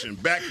information.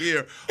 Back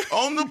here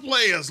on the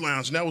Players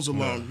Lounge. And that was a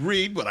long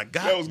read, but I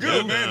got That was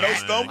good, man. No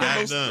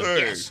stumbling, no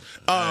Yes.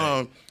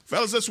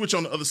 Fellas, let's switch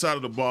on the other side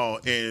of the ball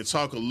and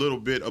talk a little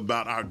bit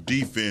about our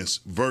defense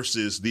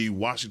versus the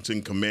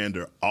Washington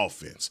Commander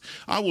offense.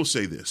 I will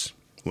say this.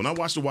 When I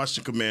watched the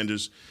Washington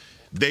Commanders,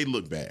 they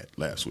looked bad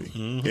last week.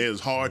 It was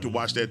hard to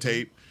watch that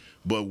tape.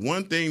 But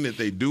one thing that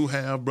they do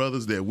have,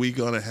 brothers, that we're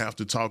going to have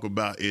to talk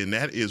about, and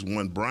that is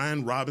one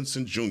Brian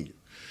Robinson Jr.,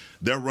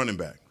 their running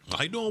back.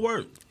 He doing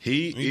work.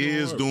 He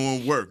is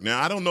doing work. Now,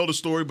 I don't know the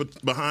story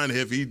behind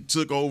if he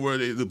took over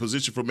the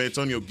position from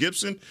Antonio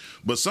Gibson,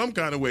 but some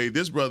kind of way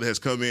this brother has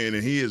come in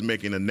and he is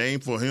making a name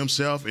for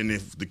himself. And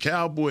if the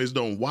Cowboys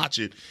don't watch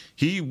it,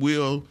 he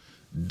will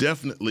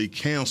definitely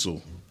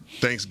cancel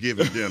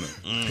Thanksgiving dinner.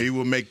 He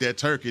will make that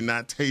turkey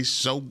not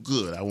taste so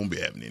good. I won't be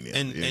having any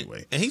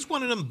anyway. And he's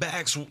one of them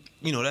backs,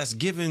 that's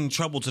given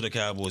trouble to the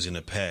Cowboys in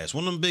the past.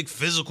 One of them big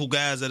physical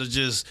guys that are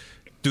just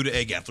through the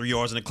egg, got 3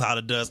 yards in a cloud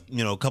of dust,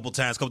 a couple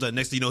times.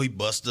 Next thing you know, he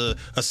busts a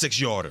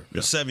 6-yarder, a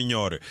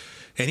 7-yarder.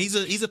 And he's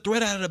a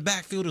threat out of the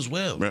backfield as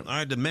well. Right. All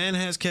right, the man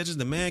has catches.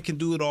 The man can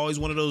do it all. He's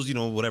one of those,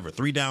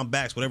 3-down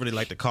backs, whatever they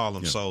like to call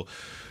him. Yeah. So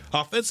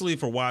offensively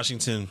for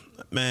Washington,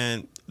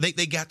 man,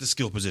 they got the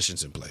skill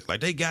positions in play.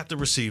 Like, they got the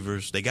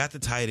receivers, they got the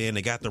tight end,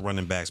 they got the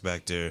running backs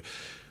back there.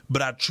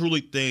 But I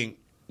truly think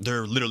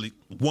they're literally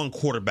one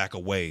quarterback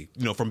away,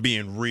 from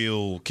being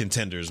real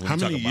contenders. How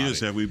many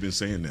years have we been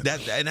saying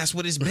that? And that's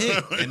what it's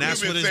been. And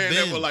that's what it's been.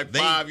 That for like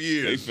 5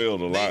 years. They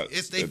failed a lot.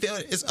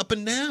 It's up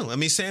and down. I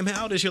mean, Sam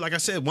Howell this year, like I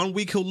said, 1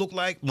 week he'll look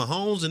like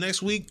Mahomes, the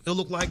next week he'll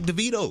look like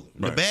DeVito,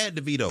 the bad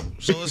DeVito.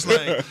 So it's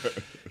like,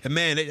 and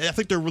man, I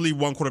think they're really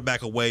one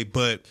quarterback away,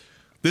 but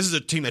this is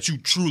a team that you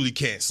truly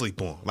can't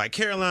sleep on. Like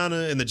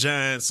Carolina and the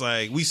Giants,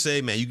 like we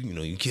say, man,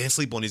 you can't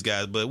sleep on these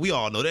guys, but we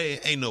all know they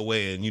ain't no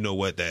way, and you know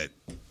what, that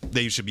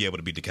they should be able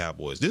to beat the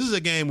Cowboys. This is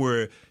a game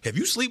where if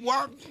you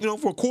sleepwalk,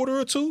 for a quarter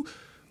or two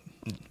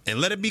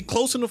and let it be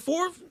close in the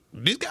fourth,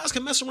 these guys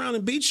can mess around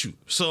and beat you.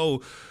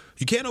 So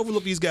you can't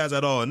overlook these guys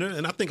at all.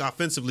 And I think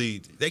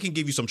offensively, they can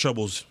give you some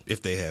troubles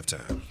if they have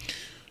time.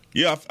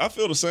 Yeah, I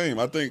feel the same.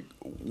 I think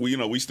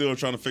we still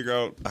trying to figure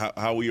out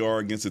how we are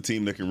against a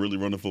team that can really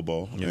run the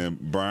football. Yeah. And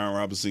Brian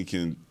Robinson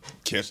can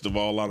catch the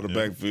ball out of the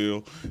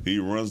backfield. He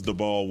runs the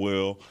ball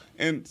well.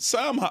 And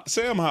Sam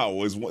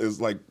Howell is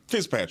like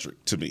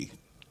Fitzpatrick to me.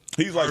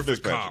 He's like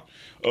Fitzpatrick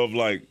of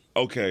like,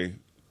 okay,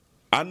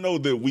 I know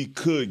that we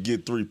could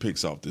get 3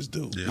 picks off this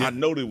dude. Yeah. I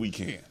know that we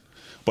can.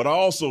 But I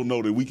also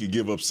know that we could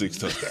give up 6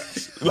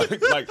 touchdowns.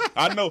 like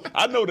I know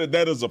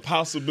that is a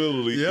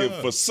possibility. Yeah.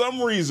 If for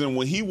some reason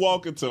when he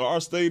walk into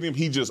our stadium,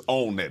 he just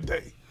owned that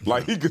day.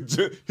 Like he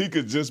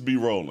could just be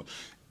rolling.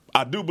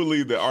 I do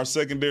believe that our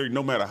secondary,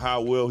 no matter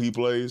how well he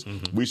plays,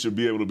 we should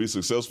be able to be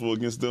successful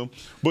against them.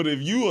 But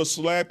if you are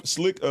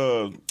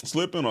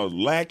slipping or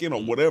lacking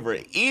or whatever,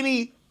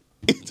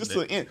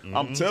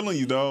 I'm telling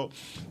you, dog,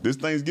 this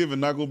Thanksgiving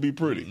not going to be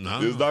pretty.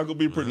 It's not going to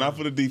be pretty, not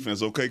for the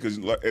defense, okay? Because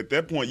at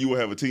that point, you will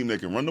have a team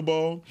that can run the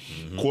ball,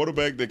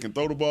 quarterback that can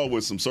throw the ball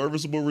with some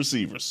serviceable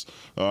receivers,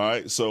 all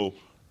right? So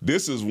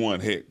this is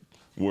one hit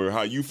where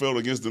how you felt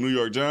against the New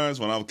York Giants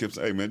when I kept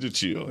saying, hey, man, just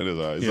chill. It is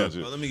all right. It's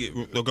let me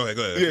get – go ahead.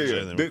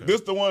 Yeah.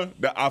 This the one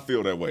that I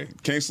feel that way.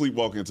 Can't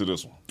sleepwalk into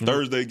this one.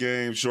 Thursday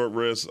game, short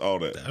rest, all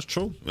that. That's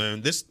true.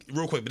 And this,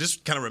 real quick, but this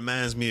kind of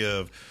reminds me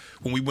of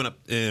when we went up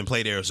and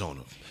played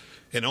Arizona.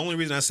 And the only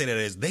reason I say that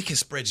is they can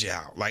spread you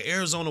out. Like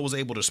Arizona was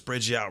able to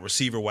spread you out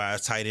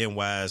receiver-wise, tight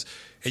end-wise,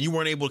 and you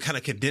weren't able to kind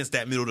of condense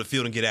that middle of the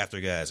field and get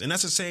after guys. And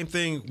that's the same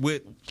thing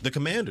with the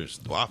Commanders.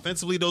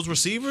 Offensively, those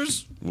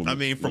receivers, I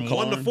mean, from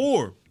 1 to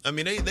 4, I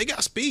mean, they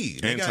got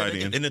speed. Tight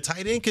end. And the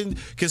tight end can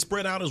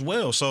spread out as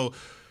well. So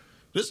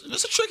this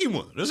is a tricky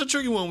one. This is a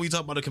tricky one when we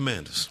talk about the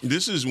Commanders.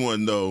 This is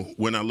one, though,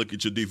 when I look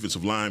at your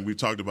defensive line, we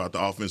talked about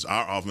the offense,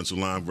 our offensive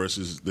line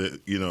versus their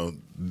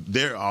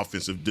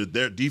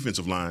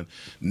defensive line.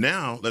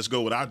 Now let's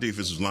go with our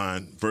defensive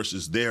line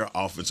versus their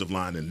offensive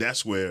line, and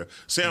that's where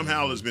Sam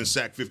Howell has been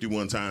sacked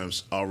 51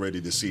 times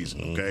already this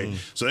season, okay?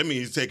 So that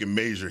means he's taking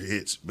major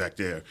hits back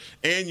there.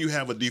 And you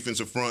have a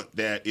defensive front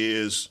that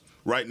is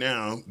right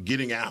now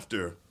getting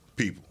after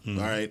people, all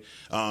right?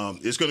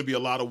 It's going to be a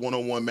lot of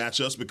one-on-one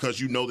matchups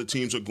because you know the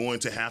teams are going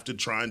to have to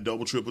try and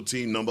double, triple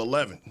team number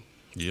 11.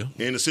 Yeah.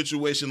 In a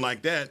situation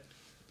like that,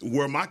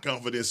 where my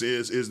confidence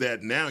is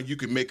that now you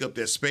can make up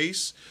that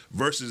space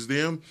versus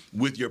them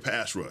with your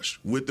pass rush,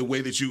 with the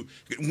way that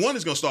one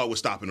is going to start with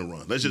stopping the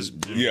run. Let's just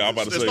I'm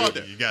about to say start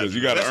there. Because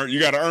you got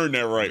to earn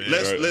that right.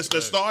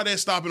 Let's start at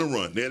stopping the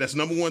run. That's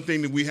number one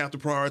thing that we have to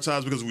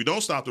prioritize because if we don't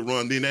stop the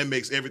run, then that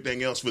makes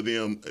everything else for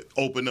them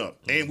open up.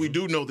 And we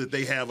do know that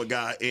they have a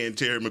guy in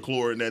Terry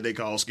McLaurin that they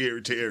call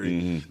Scary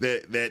Terry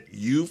that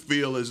you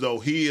feel as though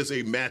he is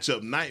a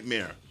matchup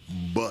nightmare.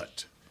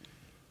 But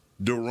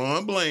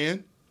DaRon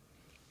Bland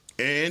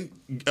and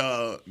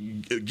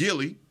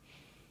Gilly,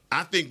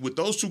 I think with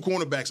those 2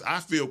 cornerbacks, I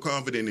feel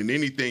confident in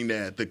anything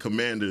that the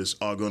Commanders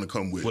are going to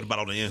come with. What about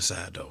on the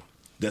inside, though?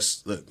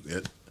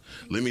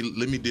 Let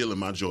me deal in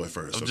my joy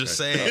first. I'm okay? just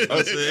saying.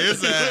 Let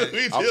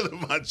me deal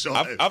in my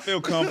joy. I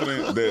feel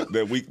confident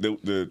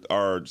that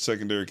our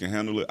secondary can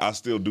handle it. I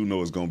still do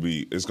know it's gonna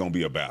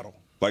be a battle.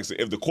 Like I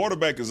said, if the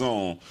quarterback is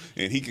on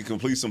and he can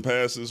complete some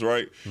passes,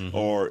 right,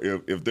 or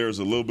if there's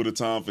a little bit of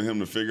time for him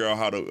to figure out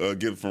how to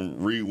get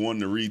from read 1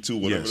 to read 2,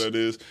 whatever that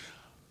is,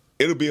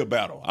 it'll be a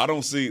battle. I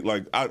don't see,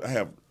 like, I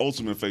have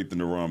ultimate faith in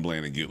DaRon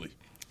Bland and Gilly.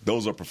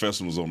 Those are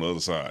professionals on the other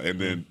side. And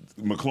then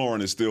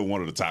McLaurin is still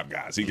one of the top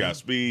guys. He got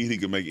speed. He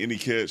can make any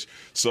catch.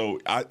 So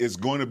it's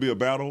going to be a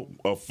battle,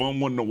 a fun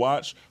one to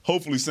watch.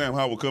 Hopefully Sam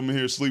Howell will come in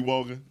here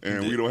sleepwalking,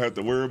 and we don't have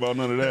to worry about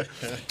none of that.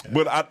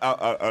 But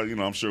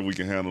I'm sure we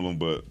can handle them.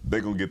 But they're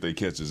going to get their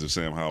catches if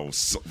Sam Howell,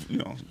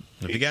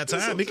 If he got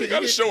time, he got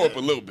to show up a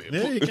little bit.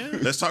 Yeah, he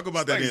can. Let's talk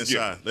about that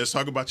inside. Let's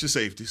talk about your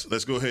safeties.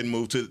 Let's go ahead and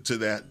move to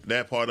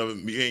that part of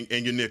it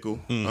and your nickel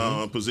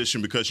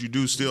position, because you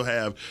do still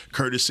have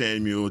Curtis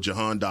Samuel,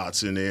 Jahan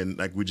Dotson, and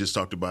like we just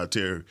talked about,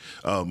 Terry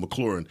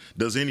McLaurin.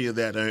 Does any of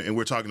that, and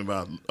we're talking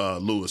about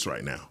Lewis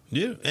right now.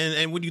 Yeah,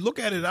 and when you look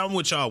at it, I'm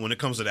with y'all when it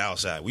comes to the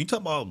outside. When you talk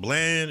about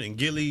Bland and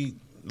Gilly,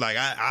 like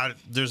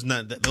there's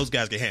not, those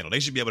guys can handle. They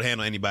should be able to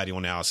handle anybody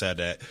on the outside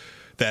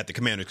that the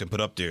Commanders can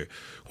put up there.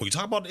 When you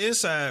talk about the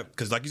inside,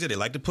 because like you said, they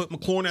like to put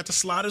McLaurin at the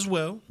slot as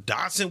well.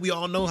 Dotson, we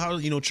all know how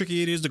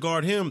tricky it is to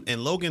guard him.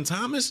 And Logan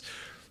Thomas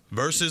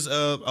versus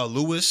a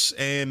Lewis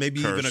and maybe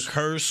even a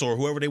Curse or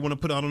whoever they want to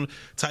put on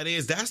tight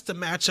ends. That's the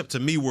matchup to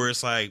me where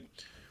it's like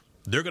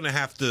they're gonna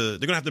have to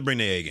bring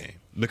their A game,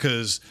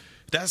 because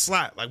that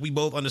slot, like we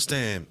both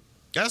understand,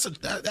 that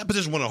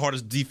position is one of the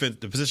hardest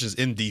positions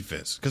in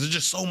defense, because there's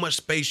just so much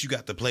space you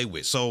got to play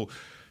with. So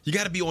you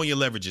got to be on your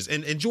leverages.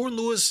 And Jordan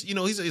Lewis,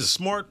 he's a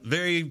smart,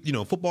 very,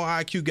 football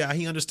IQ guy.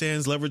 He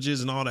understands leverages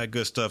and all that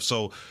good stuff.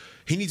 So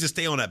he needs to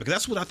stay on that, because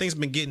that's what I think has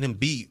been getting him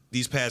beat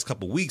these past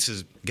couple weeks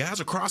is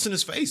guys are crossing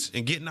his face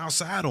and getting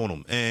outside on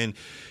him. And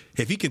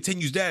if he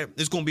continues that,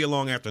 it's going to be a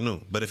long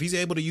afternoon. But if he's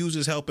able to use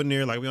his help in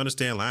there, like we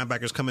understand,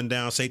 linebackers coming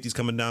down, safeties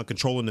coming down,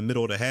 controlling the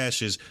middle of the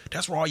hashes,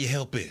 that's where all your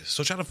help is.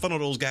 So try to funnel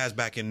those guys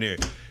back in there.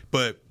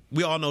 But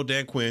we all know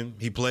Dan Quinn,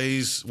 he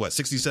plays,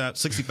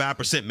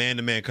 65%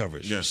 man-to-man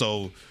coverage. Yeah.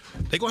 So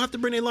they're going to have to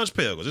bring their lunch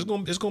pail, because it's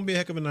going to be a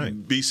heck of a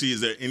night. BC, is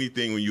there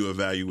anything when you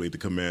evaluate the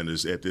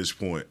Commanders at this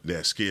point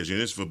that scares you?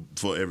 And it's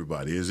for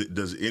everybody.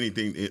 Does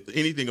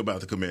anything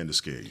about the Commanders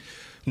scare you?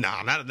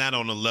 Nah, not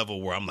on the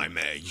level where I'm like,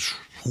 man,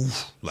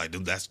 like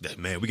that's that,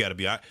 man. We got to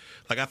be like,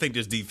 I think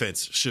this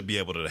defense should be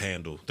able to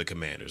handle the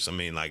Commanders. I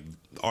mean, like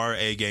our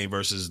A game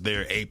versus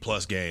their A+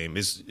 game,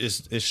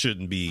 it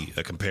shouldn't be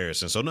a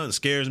comparison. So nothing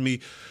scares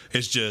me.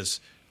 It's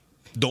just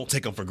don't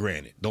take them for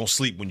granted. Don't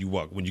sleep when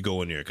you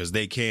go in there, because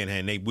they can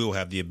and they will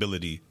have the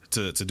ability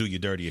to do you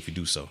dirty if you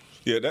do so.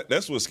 Yeah,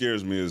 that's what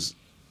scares me is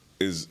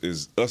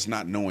us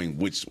not knowing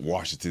which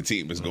Washington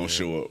team is going to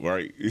show up,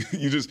 right?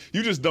 You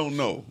just don't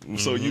know.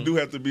 So you do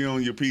have to be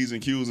on your P's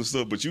and Q's and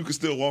stuff, but you can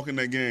still walk in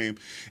that game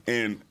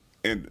and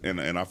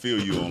I feel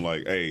you on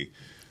like, hey,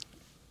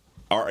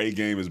 our A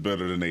game is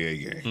better than their A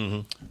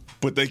game.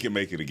 But they can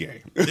make it a game.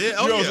 Yeah,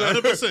 100%. You know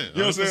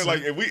what I'm saying?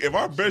 Like if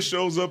our best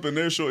shows up in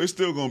their show, it's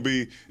still gonna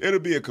be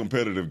a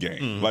competitive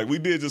game. Like we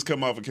did just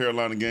come off a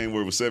Carolina game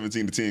where it was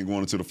 17-10 going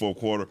into the fourth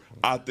quarter.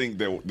 I think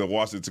that the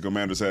Washington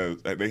Commanders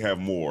have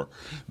more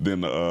than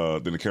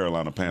the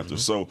Carolina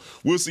Panthers. So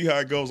we'll see how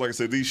it goes. Like I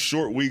said, these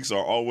short weeks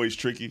are always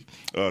tricky.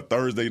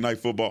 Thursday night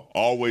football,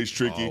 always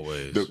tricky.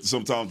 Always.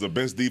 Sometimes the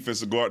best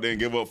defense will go out there and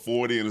give up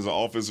 40 and it's an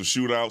offensive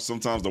shootout.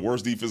 Sometimes the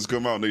worst defense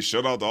come out and they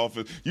shut out the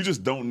offense. You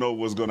just don't know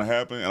what's gonna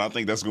happen. And I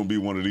think that's going to be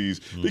one of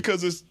these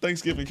because it's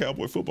Thanksgiving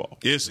Cowboy football.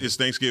 It's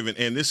Thanksgiving,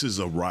 and this is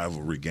a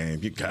rivalry game.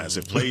 You guys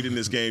have played in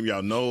this game.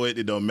 Y'all know it.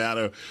 It don't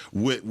matter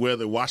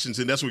whether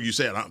Washington, that's what you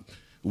said,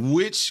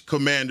 which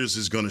Commanders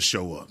is going to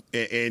show up.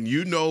 And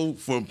you know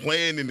from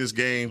playing in this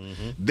game,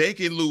 they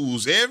can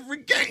lose every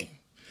game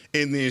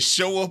and then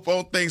show up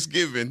on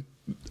Thanksgiving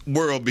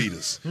world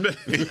beaters.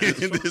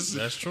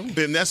 That's true. And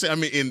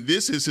and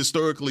this has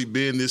historically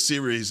been this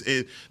series.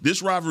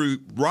 This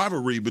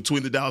rivalry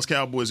between the Dallas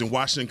Cowboys and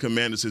Washington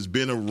Commanders has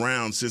been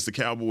around since the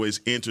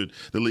Cowboys entered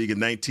the league in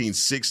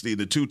 1960.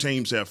 The two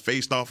teams have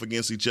faced off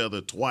against each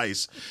other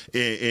twice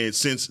and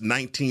since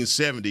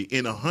 1970.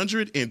 In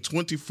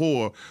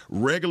 124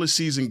 regular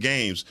season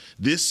games,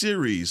 this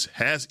series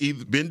has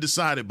either been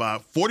decided by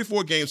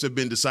 44 games have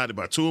been decided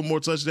by 2 or more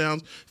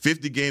touchdowns,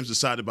 50 games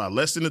decided by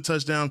less than a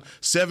touchdown,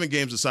 7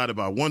 games decided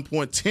by 1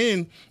 point,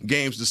 10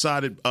 games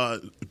decided,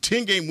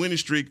 10-game winning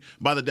streak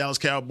by the Dallas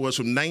Cowboys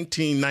from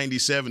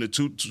 1997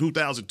 to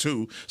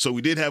 2002. So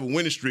we did have a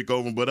winning streak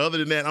over them. But other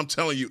than that, I'm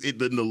telling you,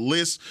 the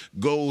list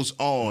goes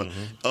on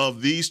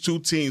of these two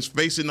teams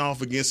facing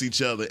off against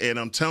each other. And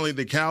I'm telling you,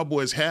 the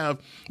Cowboys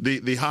have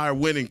the higher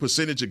winning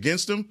percentage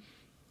against them.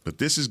 But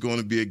this is going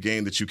to be a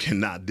game that you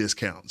cannot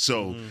discount.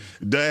 So,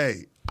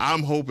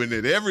 I'm hoping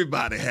that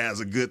everybody has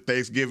a good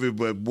Thanksgiving.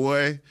 But,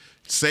 boy,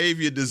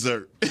 save your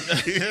dessert.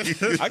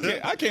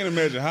 I can't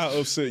imagine how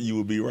upset you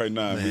would be right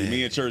now if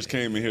me and Church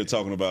came in here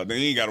talking about. Then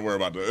you ain't got to worry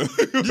about the.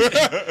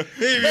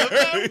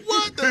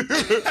 What the?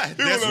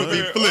 That's what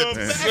be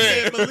flipping. I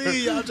can't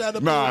believe y'all trying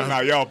to.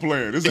 Nah, y'all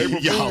playing. This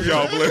April Fool's,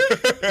 y'all playing.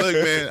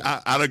 Look, man,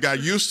 I done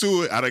got used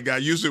to it. I done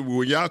got used to it.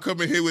 When y'all come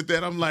in here with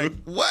that, I'm like,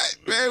 what,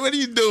 man? What are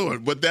you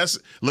doing? But that's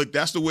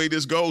the way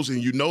this goes,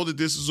 and you know that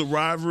this is a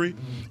rivalry,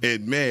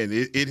 and man,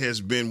 it has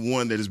been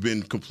one that has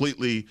been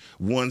completely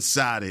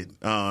one-sided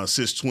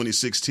since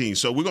 2016.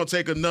 So we're gonna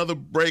take another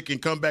break and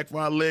come back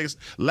for our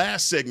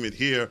last segment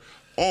here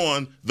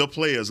on the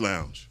Players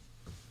Lounge.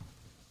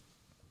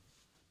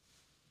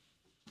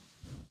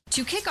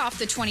 To kick off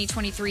the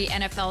 2023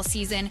 NFL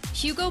season,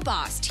 Hugo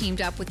Boss teamed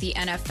up with the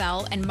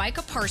NFL and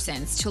Micah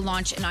Parsons to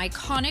launch an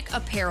iconic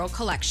apparel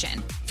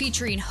collection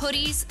featuring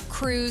hoodies,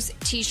 crews,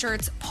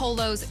 t-shirts,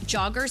 polos,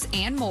 joggers,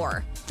 and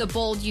more. The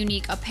bold,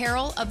 unique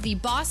apparel of the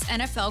Boss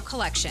NFL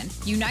collection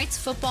unites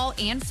football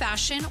and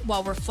fashion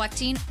while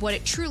reflecting what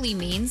it truly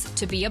means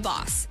to be a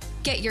boss.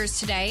 Get yours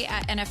today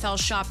at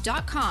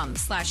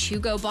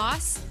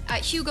nflshop.com/HugoBoss,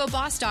 at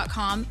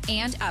HugoBoss.com,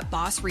 and at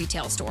Boss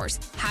retail stores.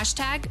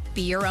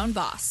 #Be your own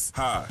boss.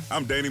 Hi,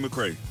 I'm Danny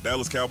McCray,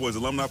 Dallas Cowboys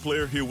alumni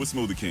player here with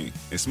Smoothie King.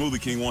 And Smoothie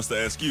King wants to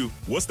ask you,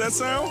 what's that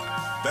sound?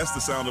 That's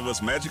the sound of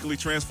us magically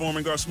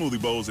transforming our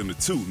smoothie bowls into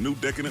 2 new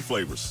decadent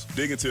flavors.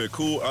 Dig into a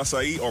cool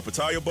acai or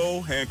pitaya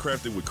bowl,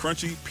 handcrafted with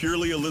crunchy,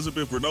 purely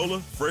Elizabeth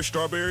granola, fresh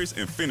strawberries,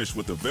 and finished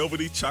with a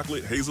velvety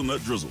chocolate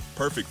hazelnut drizzle.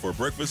 Perfect for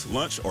breakfast,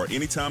 lunch, or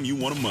anytime you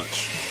want to munch.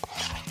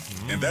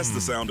 And that's the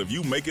sound of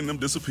you making them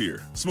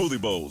disappear.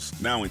 Smoothie bowls,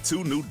 now in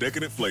 2 new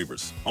decadent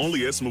flavors.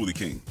 Only at Smoothie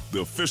King,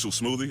 the official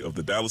smoothie of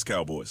the Dallas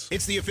Cowboys.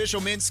 It's the official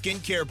men's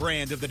skincare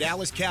brand of the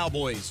Dallas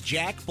Cowboys,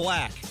 Jack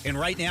Black. And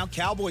right now,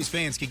 Cowboys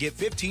fans can get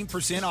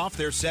 15% off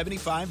their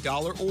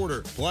 $75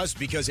 order. Plus,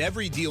 because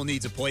every deal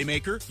needs a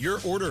playmaker, your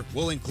order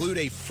will include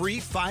a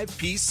free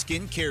 5-piece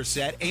skincare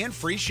set and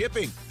free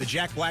shipping. The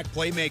Jack Black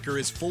Playmaker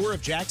is 4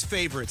 of Jack's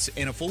favorites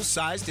and a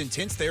full-sized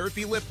intense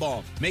therapy lip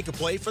balm. Make a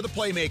play for the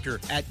Playmaker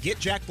at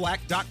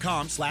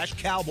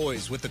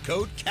getjackblack.com/Cowboys with the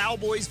code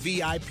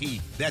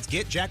CowboysVIP. That's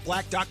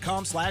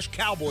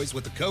getjackblack.com/Cowboys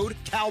with the code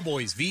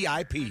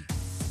CowboysVIP.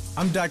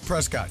 I'm Dak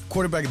Prescott,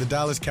 quarterback of the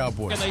Dallas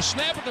Cowboys. And they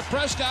snap it to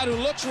Prescott, who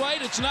looks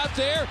right. It's not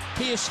there.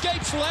 He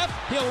escapes left.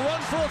 He'll run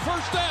for a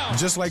first down.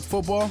 Just like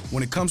football,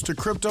 when it comes to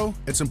crypto,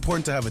 it's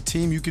important to have a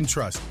team you can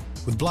trust.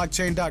 With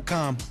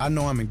Blockchain.com, I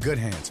know I'm in good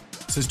hands.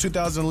 Since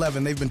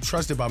 2011, they've been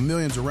trusted by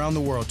millions around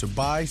the world to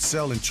buy,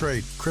 sell, and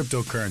trade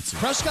cryptocurrency.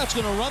 Prescott's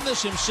going to run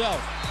this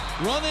himself.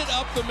 Run it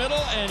up the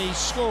middle, and he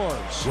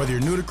scores. Whether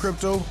you're new to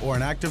crypto or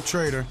an active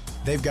trader,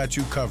 they've got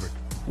you covered.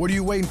 What are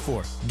you waiting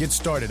for? Get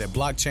started at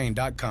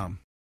Blockchain.com.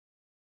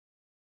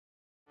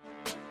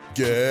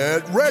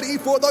 Get ready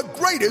for the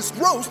greatest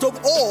roast of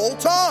all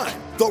time,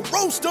 the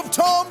Roast of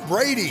Tom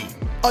Brady,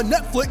 a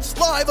Netflix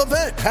live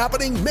event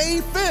happening May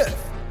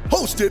 5th.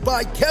 Hosted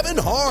by Kevin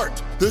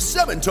Hart, the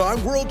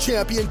 7-time world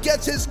champion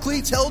gets his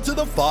cleats held to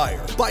the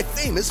fire by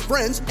famous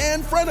friends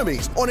and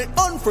frenemies on an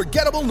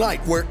unforgettable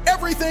night where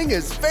everything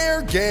is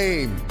fair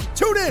game.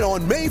 Tune in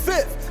on May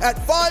 5th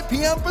at 5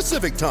 p.m.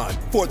 Pacific time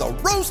for the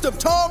Roast of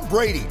Tom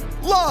Brady,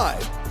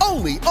 live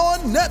only on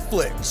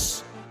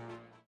Netflix.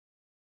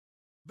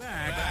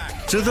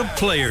 Back to the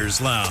Players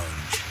Lounge.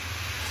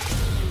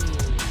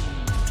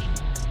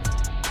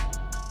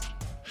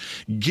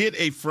 Get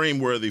a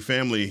frame-worthy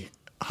family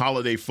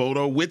holiday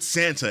photo with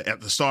Santa at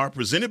the Star,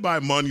 presented by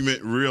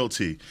Monument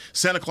Realty.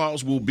 Santa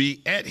Claus will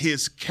be at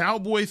his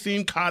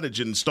cowboy-themed cottage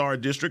in the Star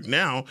District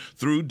now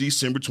through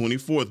December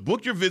 24th.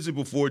 Book your visit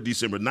before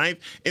December 9th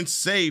and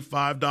save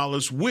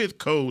 $5 with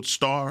code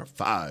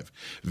STAR5.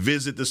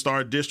 Visit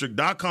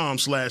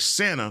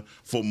thestardistrict.com/Santa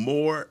for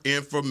more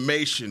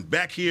information.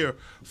 Back here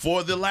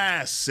for the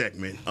last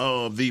segment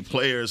of the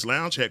Players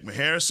Lounge. Heckman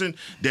Harrison,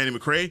 Danny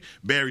McCray,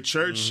 Barry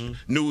Church,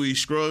 Newey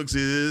Scruggs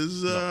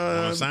is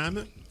on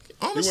assignment.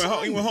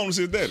 He went home to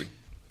see his daddy.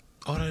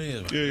 Oh, that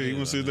is. Yeah, he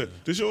went to see his daddy.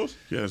 This yours?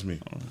 Yeah, that's me.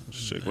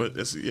 Check. What?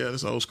 That's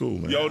old school,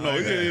 man. Yo, no,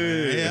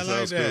 yeah, I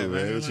like that,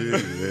 man. What you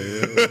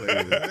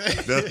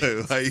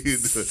how you do?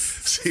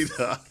 See,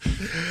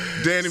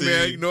 Danny,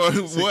 man, you know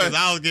what?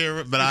 I was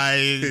getting, but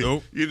I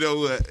nope. You know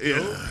what?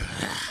 Yeah.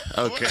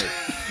 Okay.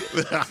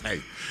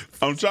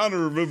 I'm trying to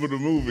remember the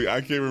movie.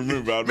 I can't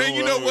remember. Man,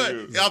 you know what?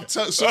 As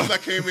soon as I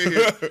came in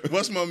here,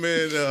 what's my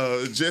man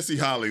Jesse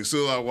Holly? As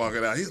soon as I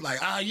walking out, he's like,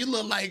 you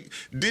look like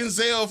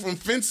Denzel from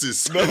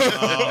Fences.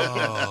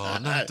 Oh,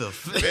 not the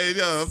man,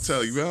 I'm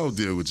telling you, man, I don't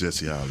deal with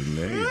Jesse Holly,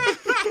 man.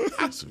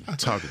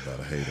 Talk about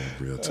a hate on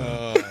real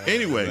time.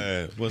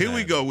 Anyway, here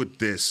we go with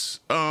this.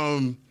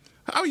 How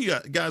you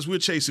guys? We're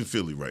chasing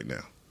Philly right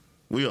now.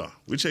 We are.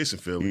 We're chasing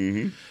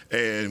Philly,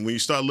 and when you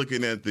start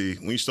looking at the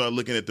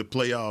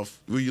playoff,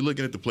 when you're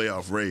looking at the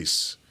playoff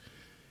race,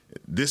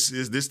 this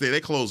they're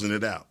closing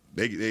it out.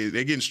 They're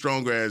getting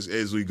stronger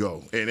as we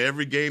go, and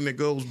every game that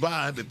goes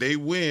by that they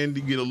win,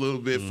 you get a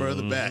little bit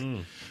further back.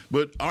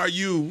 But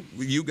you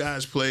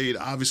guys played?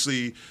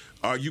 Obviously,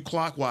 are you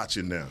clock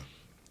watching now?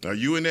 Are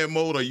you in that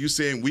mode? Are you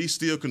saying we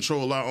still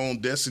control our own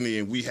destiny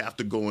and we have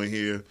to go in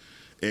here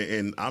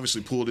and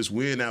obviously pull this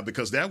win out,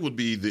 because that would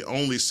be the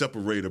only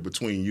separator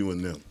between you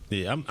and them.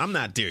 Yeah, I'm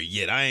not there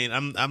yet.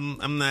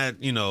 I'm not,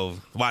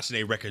 watching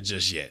a record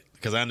just yet,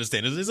 because I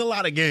understand there's a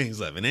lot of games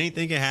left and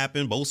anything can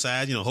happen. Both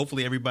sides,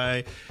 hopefully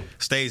everybody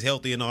stays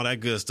healthy and all that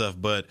good stuff.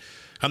 But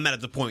I'm not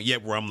at the point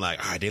yet where I'm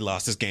like, all right, they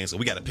lost this game, so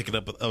we got to pick it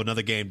up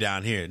another game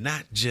down here.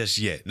 Not just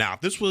yet. Now, if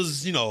this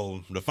was,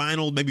 the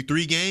final maybe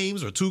 3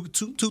 games or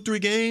 3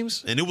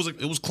 games, and it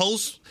was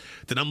close,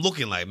 then I'm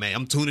looking like, man,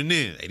 I'm tuning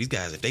in. Hey, these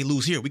guys, if they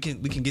lose here, we can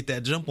get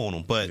that jump on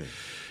them. But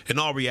in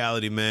all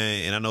reality,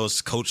 man, and I know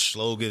it's coach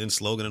slogan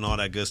and all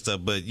that good stuff,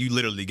 but you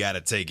literally got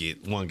to take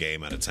it one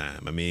game at a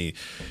time. I mean,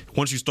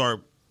 once you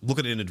start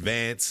looking in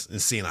advance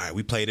and seeing, all right,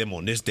 we play them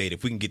on this date,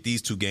 if we can get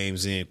these 2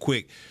 games in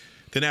quick,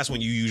 then that's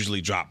when you usually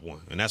drop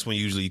one. And that's when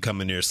usually you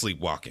come in there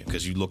sleepwalking,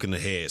 because you're looking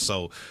ahead.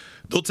 So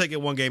they'll take it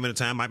one game at a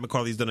time. Mike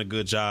McCarthy's done a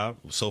good job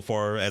so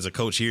far as a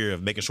coach here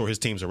of making sure his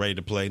teams are ready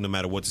to play no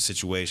matter what the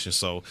situation.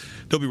 So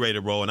they'll be ready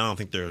to roll, and I don't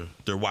think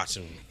they're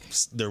watching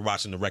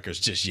the records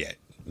just yet.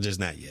 Just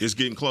not yet. It's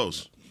getting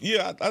close.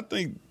 Yeah, I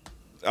think,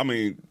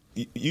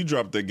 you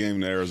dropped that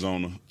game to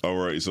Arizona. All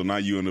right, so now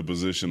you're in a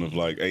position of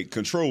like, hey,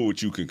 control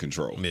what you can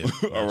control. Yeah,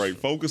 all right,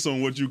 focus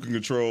on what you can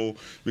control,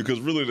 because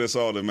really that's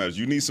all that matters.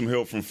 You need some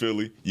help from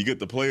Philly. You get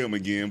to play them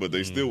again, but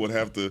they still would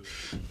have to,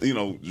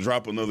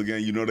 drop another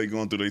game. They're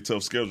going through their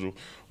tough schedule.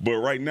 But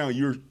right now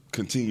you're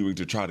continuing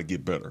to try to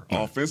get better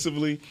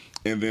offensively,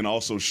 and then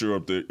also shore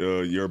up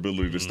your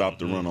ability to stop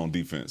the run on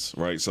defense,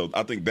 right? So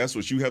I think that's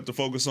what you have to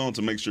focus on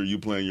to make sure you're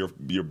playing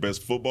your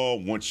best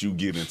football once you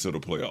get into the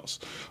playoffs.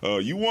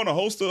 You want to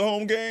host a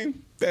home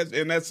game,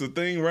 that's the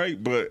thing,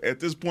 right? But at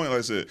this point, like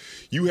I said,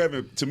 you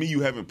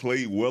haven't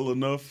played well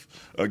enough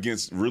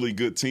against really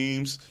good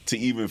teams to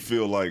even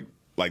feel like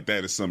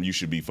that is something you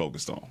should be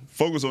focused on.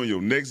 Focus on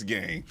your next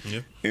game.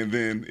 Yep. And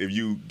then if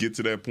you get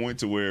to that point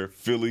to where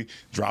Philly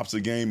drops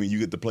a game and you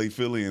get to play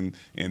Philly and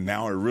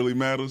now it really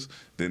matters,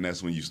 then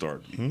that's when you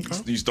start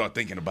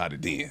thinking about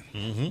it then.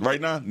 Mm-hmm. Right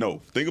now,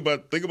 no. Think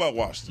about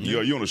Washington.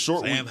 Mm-hmm. You're on a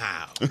short week. Sam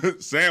Howell.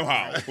 Sam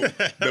Howell.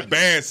 The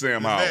bad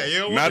Sam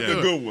Howell. Not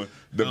the good one.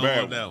 The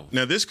bad one.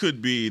 Now, this could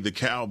be the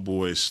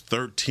Cowboys'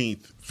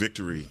 13th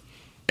victory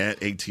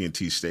at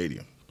AT&T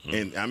Stadium.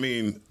 Mm-hmm.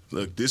 And,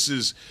 look, this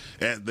is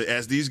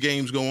as these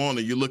games go on,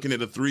 and you're looking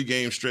at a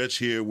 3-game stretch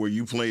here where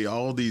you play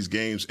all these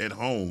games at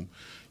home.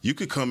 You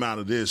could come out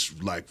of this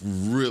like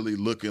really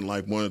looking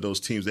like one of those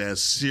teams that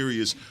has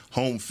serious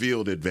home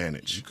field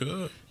advantage.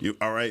 You could.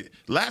 All right.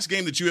 Last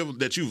game that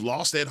you've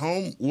lost at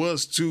home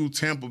was to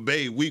Tampa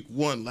Bay Week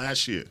 1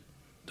 last year.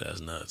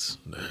 That's nuts.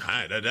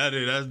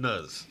 That's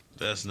nuts.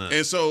 That's nuts.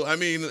 And so,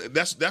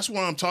 that's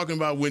what I'm talking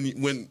about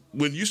when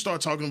you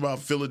start talking about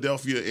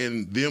Philadelphia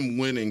and them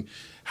winning.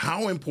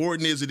 How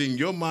important is it in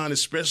your mind,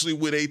 especially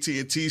with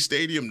AT&T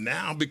Stadium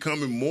now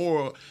becoming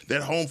more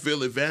that home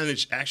field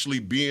advantage actually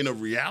being a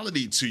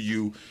reality to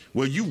you,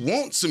 where you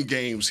want some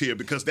games here,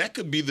 because that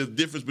could be the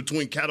difference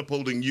between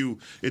catapulting you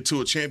into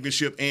a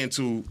championship and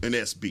to an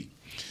SB?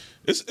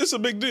 It's a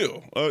big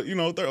deal.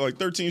 Like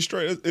 13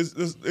 straight.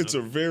 It's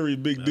a very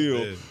big deal.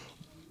 Big.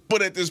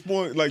 But at this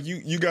point, like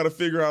you got to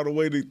figure out a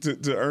way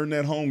to earn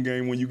that home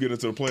game when you get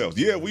into the playoffs.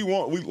 Yeah, we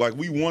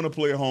want to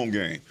play a home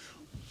game.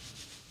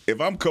 If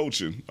I'm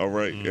coaching, all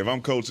right,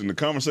 the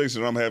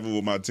conversation I'm having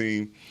with my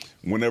team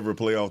whenever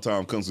playoff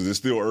time comes, because it's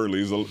still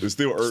early, it's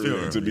still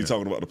early to be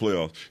talking about the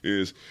playoffs,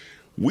 is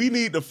we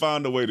need to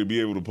find a way to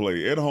be able to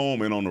play at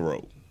home and on the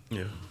road.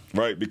 Yeah.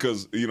 Right?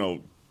 Because,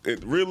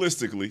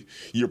 realistically,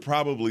 you're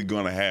probably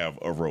going to have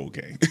a road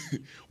game.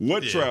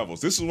 What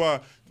travels? This is why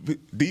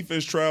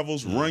defense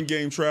travels, run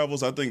game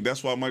travels. I think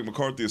that's why Mike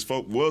McCarthy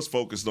was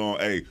focused on,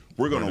 hey,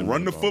 we're going to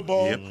run the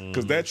football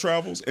because that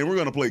travels, and we're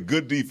going to play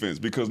good defense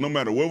because no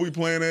matter where we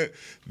playing at,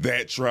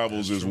 that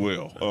travels as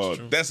well.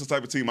 That's the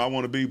type of team I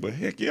want to be, but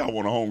heck yeah, I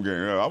want a home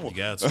game. You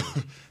got to.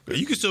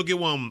 You can still get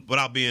one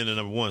without being the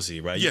number 1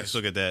 seed, right? You can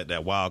still get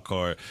that wild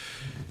card,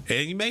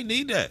 and you may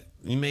need that.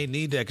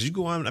 Because you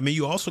go on.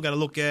 You also got to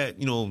look at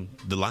the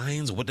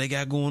Lions, what they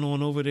got going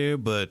on over there.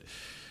 But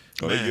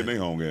they get their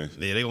home game.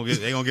 Yeah, they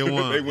gonna get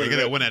one. They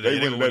win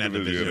that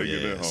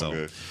division. So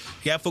you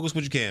got to focus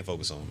what you can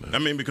focus on,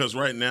 man. Because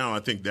right now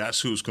I think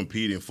that's who's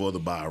competing for the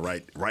bye.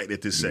 Right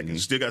at this second,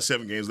 still got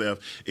 7 games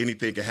left.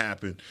 Anything can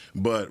happen.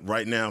 But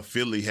right now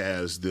Philly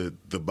has the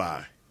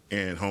bye.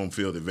 And home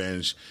field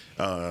advantage,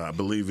 I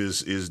believe,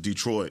 is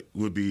Detroit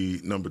would be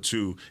number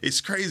 2.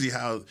 It's crazy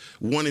how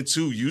 1 and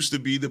 2 used to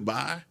be the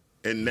bye,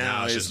 and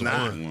now it's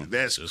not.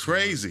 That's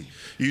crazy.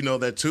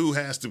 That 2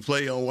 has to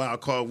play on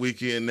Wild Card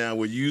Weekend now,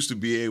 where you used to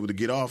be able to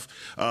get off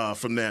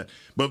from that.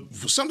 But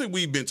something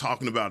we've been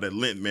talking about at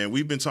Lent, man,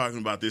 we've been talking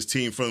about this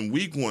team from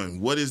week 1.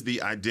 What is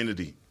the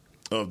identity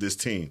of this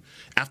team?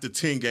 After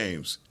 10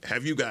 games,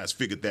 have you guys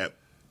figured that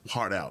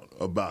part out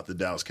about the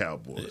Dallas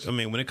Cowboys?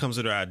 When it comes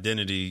to their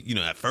identity,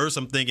 at first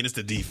I'm thinking it's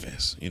the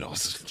defense.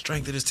 It's the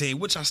strength of this team,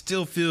 which I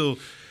still feel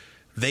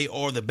they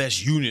are the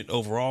best unit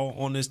overall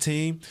on this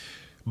team.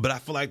 But I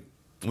feel like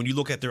when you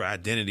look at their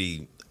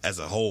identity as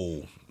a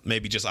whole,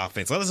 maybe just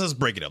offense. Let's just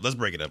break it up. Let's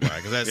break it up, right?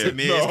 Because that's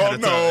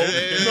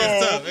it's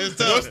tough. It's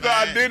tough. What's the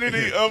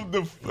identity of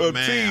the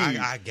team?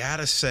 I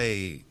gotta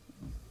say,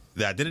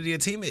 the identity of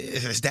the team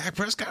is Dak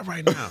Prescott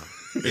right now.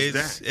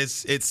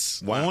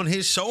 It's on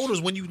his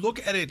shoulders. When you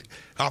look at it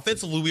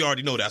offensively, we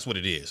already know that's what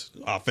it is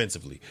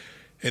offensively.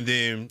 And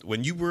then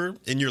when you were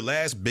in your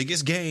last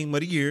biggest game of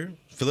the year,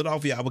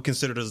 Philadelphia, I would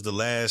consider it as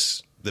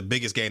the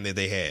biggest game that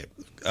they had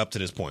up to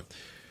this point,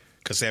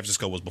 because San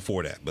Francisco was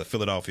before that, but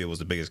Philadelphia was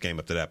the biggest game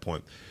up to that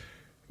point.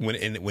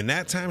 When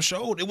that time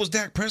showed, it was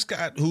Dak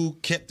Prescott who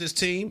kept this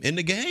team in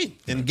the game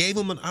and gave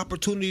them an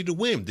opportunity to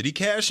win. Did he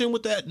cash in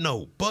with that?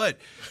 No. But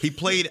he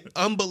played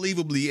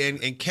unbelievably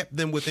and kept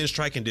them within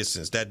striking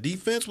distance. That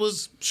defense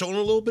was showing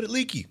a little bit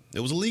leaky. It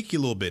was leaky a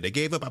little bit. They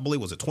gave up, I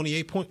believe, was it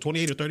 28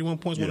 or 31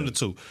 points? One of the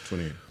two.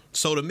 28.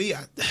 So to me,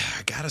 I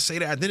got to say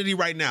the identity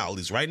right now, at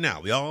least right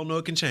now. We all know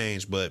it can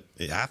change, but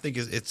I think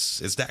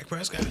it's Dak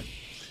Prescott.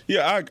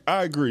 Yeah,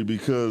 I agree,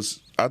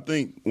 because I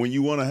think when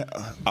you want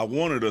to, I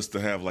wanted us to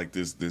have like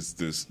this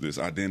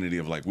identity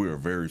of like we're a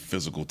very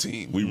physical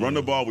team. We run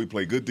the ball, we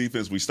play good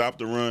defense, we stop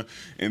the run,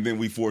 and then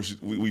we force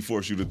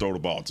you to throw the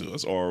ball to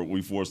us, or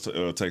we force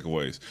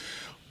takeaways.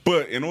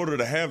 But in order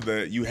to have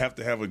that, you have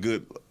to have a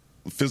good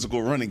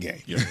physical running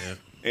game. Yeah.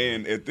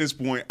 And at this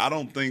point, I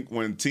don't think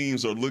when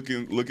teams are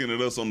looking at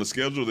us on the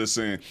schedule, they're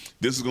saying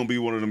this is going to be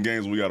one of them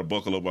games where we got to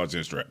buckle up our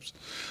chin straps.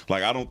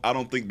 Like I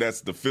don't think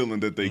that's the feeling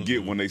that they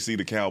get when they see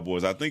the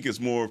Cowboys. I think it's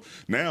more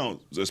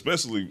now,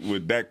 especially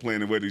with Dak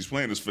playing the way he's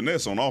playing, it's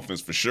finesse on offense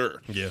for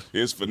sure. Yeah,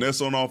 it's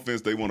finesse on offense.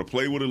 They want to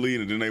play with a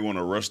lead, and then they want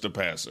to rush the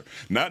passer.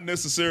 Not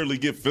necessarily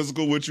get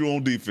physical with you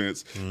on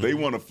defense. They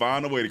want to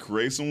find a way to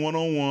create some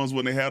one-on-ones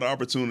when they have the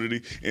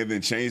opportunity, and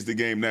then change the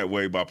game that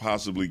way by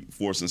possibly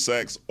forcing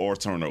sacks or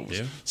turnovers.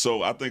 Yeah.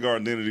 So I think our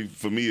identity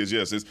for me is,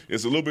 yes,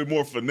 it's a little bit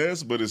more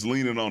finesse, but it's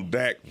leaning on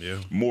Dak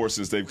more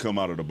since they've come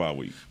out of the bye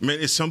week. Man,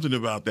 it's something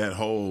about that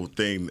whole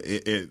thing.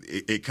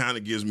 It kind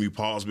of gives me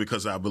pause,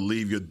 because I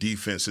believe your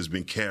defense has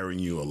been carrying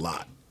you a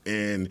lot.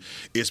 And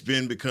it's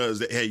been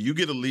because, hey, you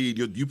get a lead,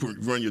 you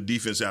run your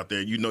defense out there,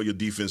 you know your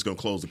defense is going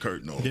to close the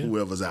curtain on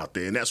whoever's out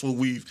there. And that's what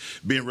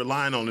we've been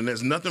relying on, and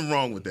there's nothing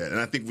wrong with that. And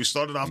I think we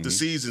started off the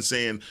season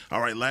saying, all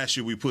right, last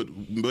year we put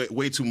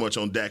way too much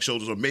on Dak's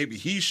shoulders, or maybe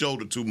he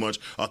shouldered too much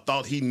or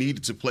thought he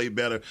needed to play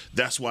better.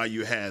 That's why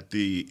you had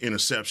the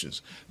interceptions.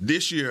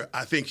 This year,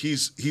 I think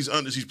he's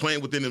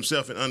playing within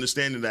himself and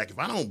understanding that if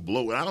I don't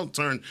blow it, I don't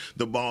turn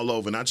the ball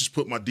over, and I just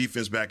put my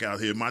defense back out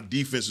here, my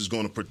defense is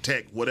going to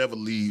protect whatever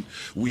lead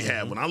we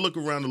have. When I look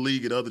around the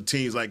league at other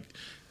teams, like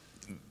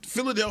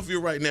Philadelphia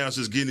right now is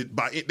just getting it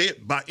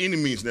by any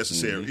means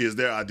necessary is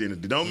their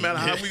identity. Don't matter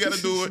how we got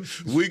to do it,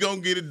 we're going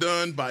to get it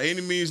done by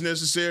any means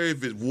necessary.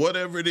 If it's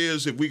whatever it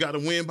is, if we got to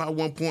win by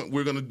 1 point,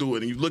 we're going to do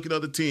it. And you look at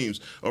other teams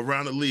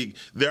around the league,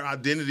 their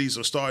identities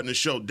are starting to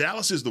show.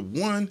 Dallas is the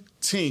one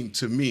team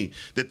to me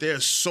that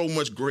there's so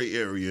much gray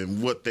area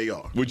in what they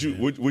are. Would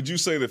you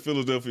say that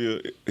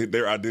Philadelphia,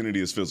 their identity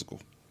is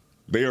physical?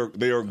 They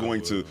are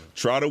going to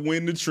try to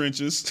win the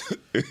trenches,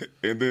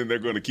 and then they're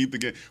going to keep the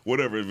game.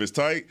 Whatever. If it's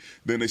tight,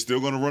 then they're still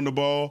going to run the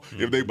ball.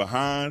 If they're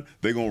behind,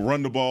 they're going to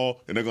run the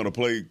ball, and they're going to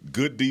play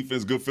good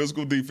defense, good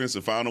physical defense,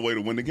 and find a way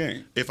to win the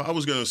game. If I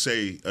was going to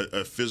say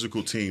a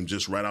physical team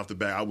just right off the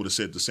bat, I would have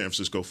said the San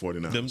Francisco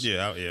 49ers.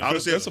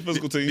 That's a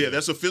physical team. Yeah,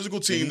 that's a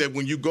physical team that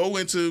when you go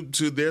into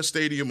their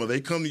stadium or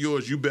they come to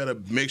yours, you better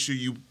make sure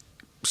you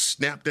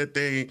snap that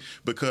thing,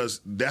 because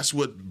that's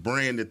what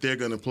brand that they're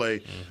going to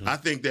play. I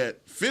think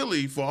that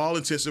Philly, for all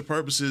intents and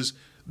purposes,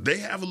 they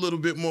have a little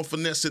bit more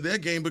finesse to their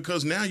game,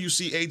 because now you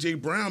see A.J.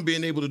 Brown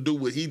being able to do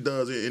what he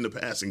does in the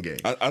passing game.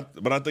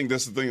 But I think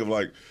that's the thing of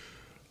like,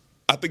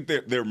 I think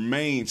their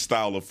main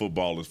style of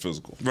football is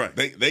physical. Right.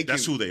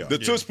 That's who they are. The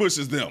tush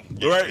pushes them.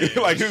 Right.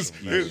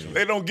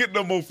 They don't get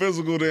no more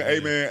physical than, hey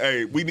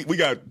man, we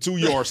got 2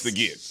 yards to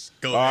get.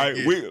 All right,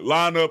 we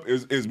line up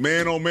is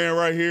man on man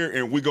right here,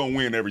 and we're gonna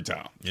win every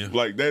time. Yeah.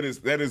 Like that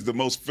is the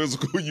most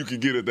physical you can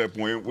get at that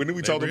point. When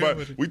we talked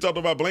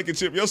about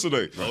Blankenship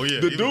yesterday. Oh yeah,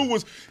 the dude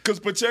was, because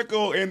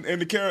Pacheco and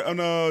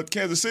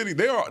Kansas City,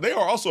 they are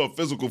also a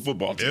physical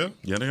football team.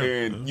 Yeah, they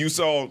are. And you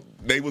saw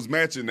they was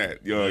matching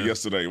that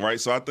yesterday, right?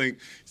 So I think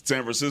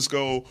San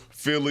Francisco,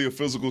 Philly, a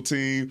physical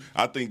team.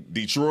 I think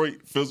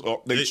Detroit,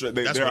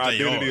 their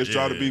identity is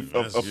trying to be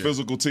a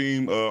physical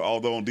team.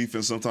 Although on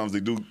defense sometimes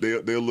they're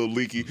a little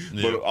leaky,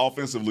 but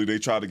offensively they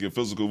try to get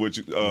physical with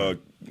you.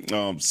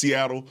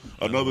 Seattle,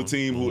 another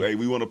team who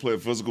we want to play a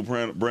physical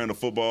brand of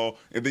football,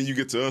 and then you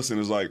get to us and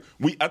it's like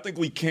I think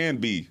we can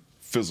be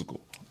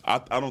physical.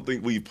 I don't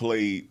think we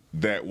played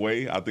that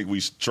way. I think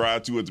we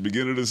tried to at the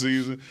beginning of the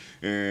season,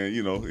 and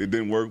it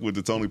didn't work with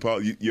the Tony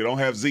Pollard. You don't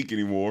have Zeke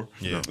anymore,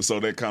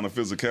 so that kind of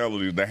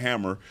physicality, the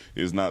hammer,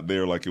 is not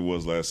there like it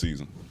was last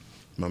season.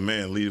 My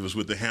man leave us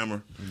with the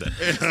hammer.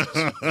 Hey,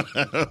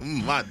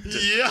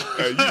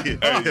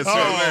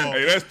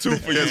 that's 2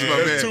 for you.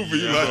 That's 2 for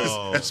you.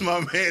 That's my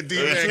man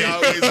D-Mac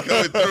always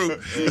coming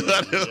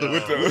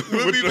through.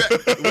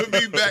 We'll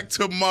be back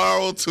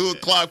tomorrow,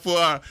 2:00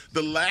 for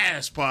the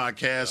last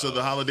podcast of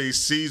the holiday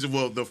season.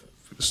 Well, the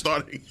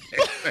starting.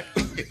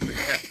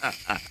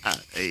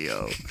 Hey,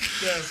 yo.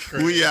 That's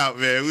crazy. We out,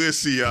 man. We'll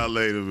see y'all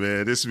later,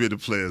 man. This has been the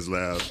Players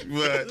Lounge.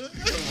 But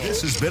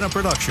This has been a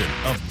production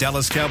of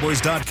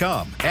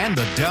DallasCowboys.com and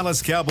the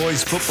Dallas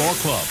Cowboys Football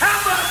Club.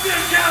 How about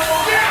this, Cowboys?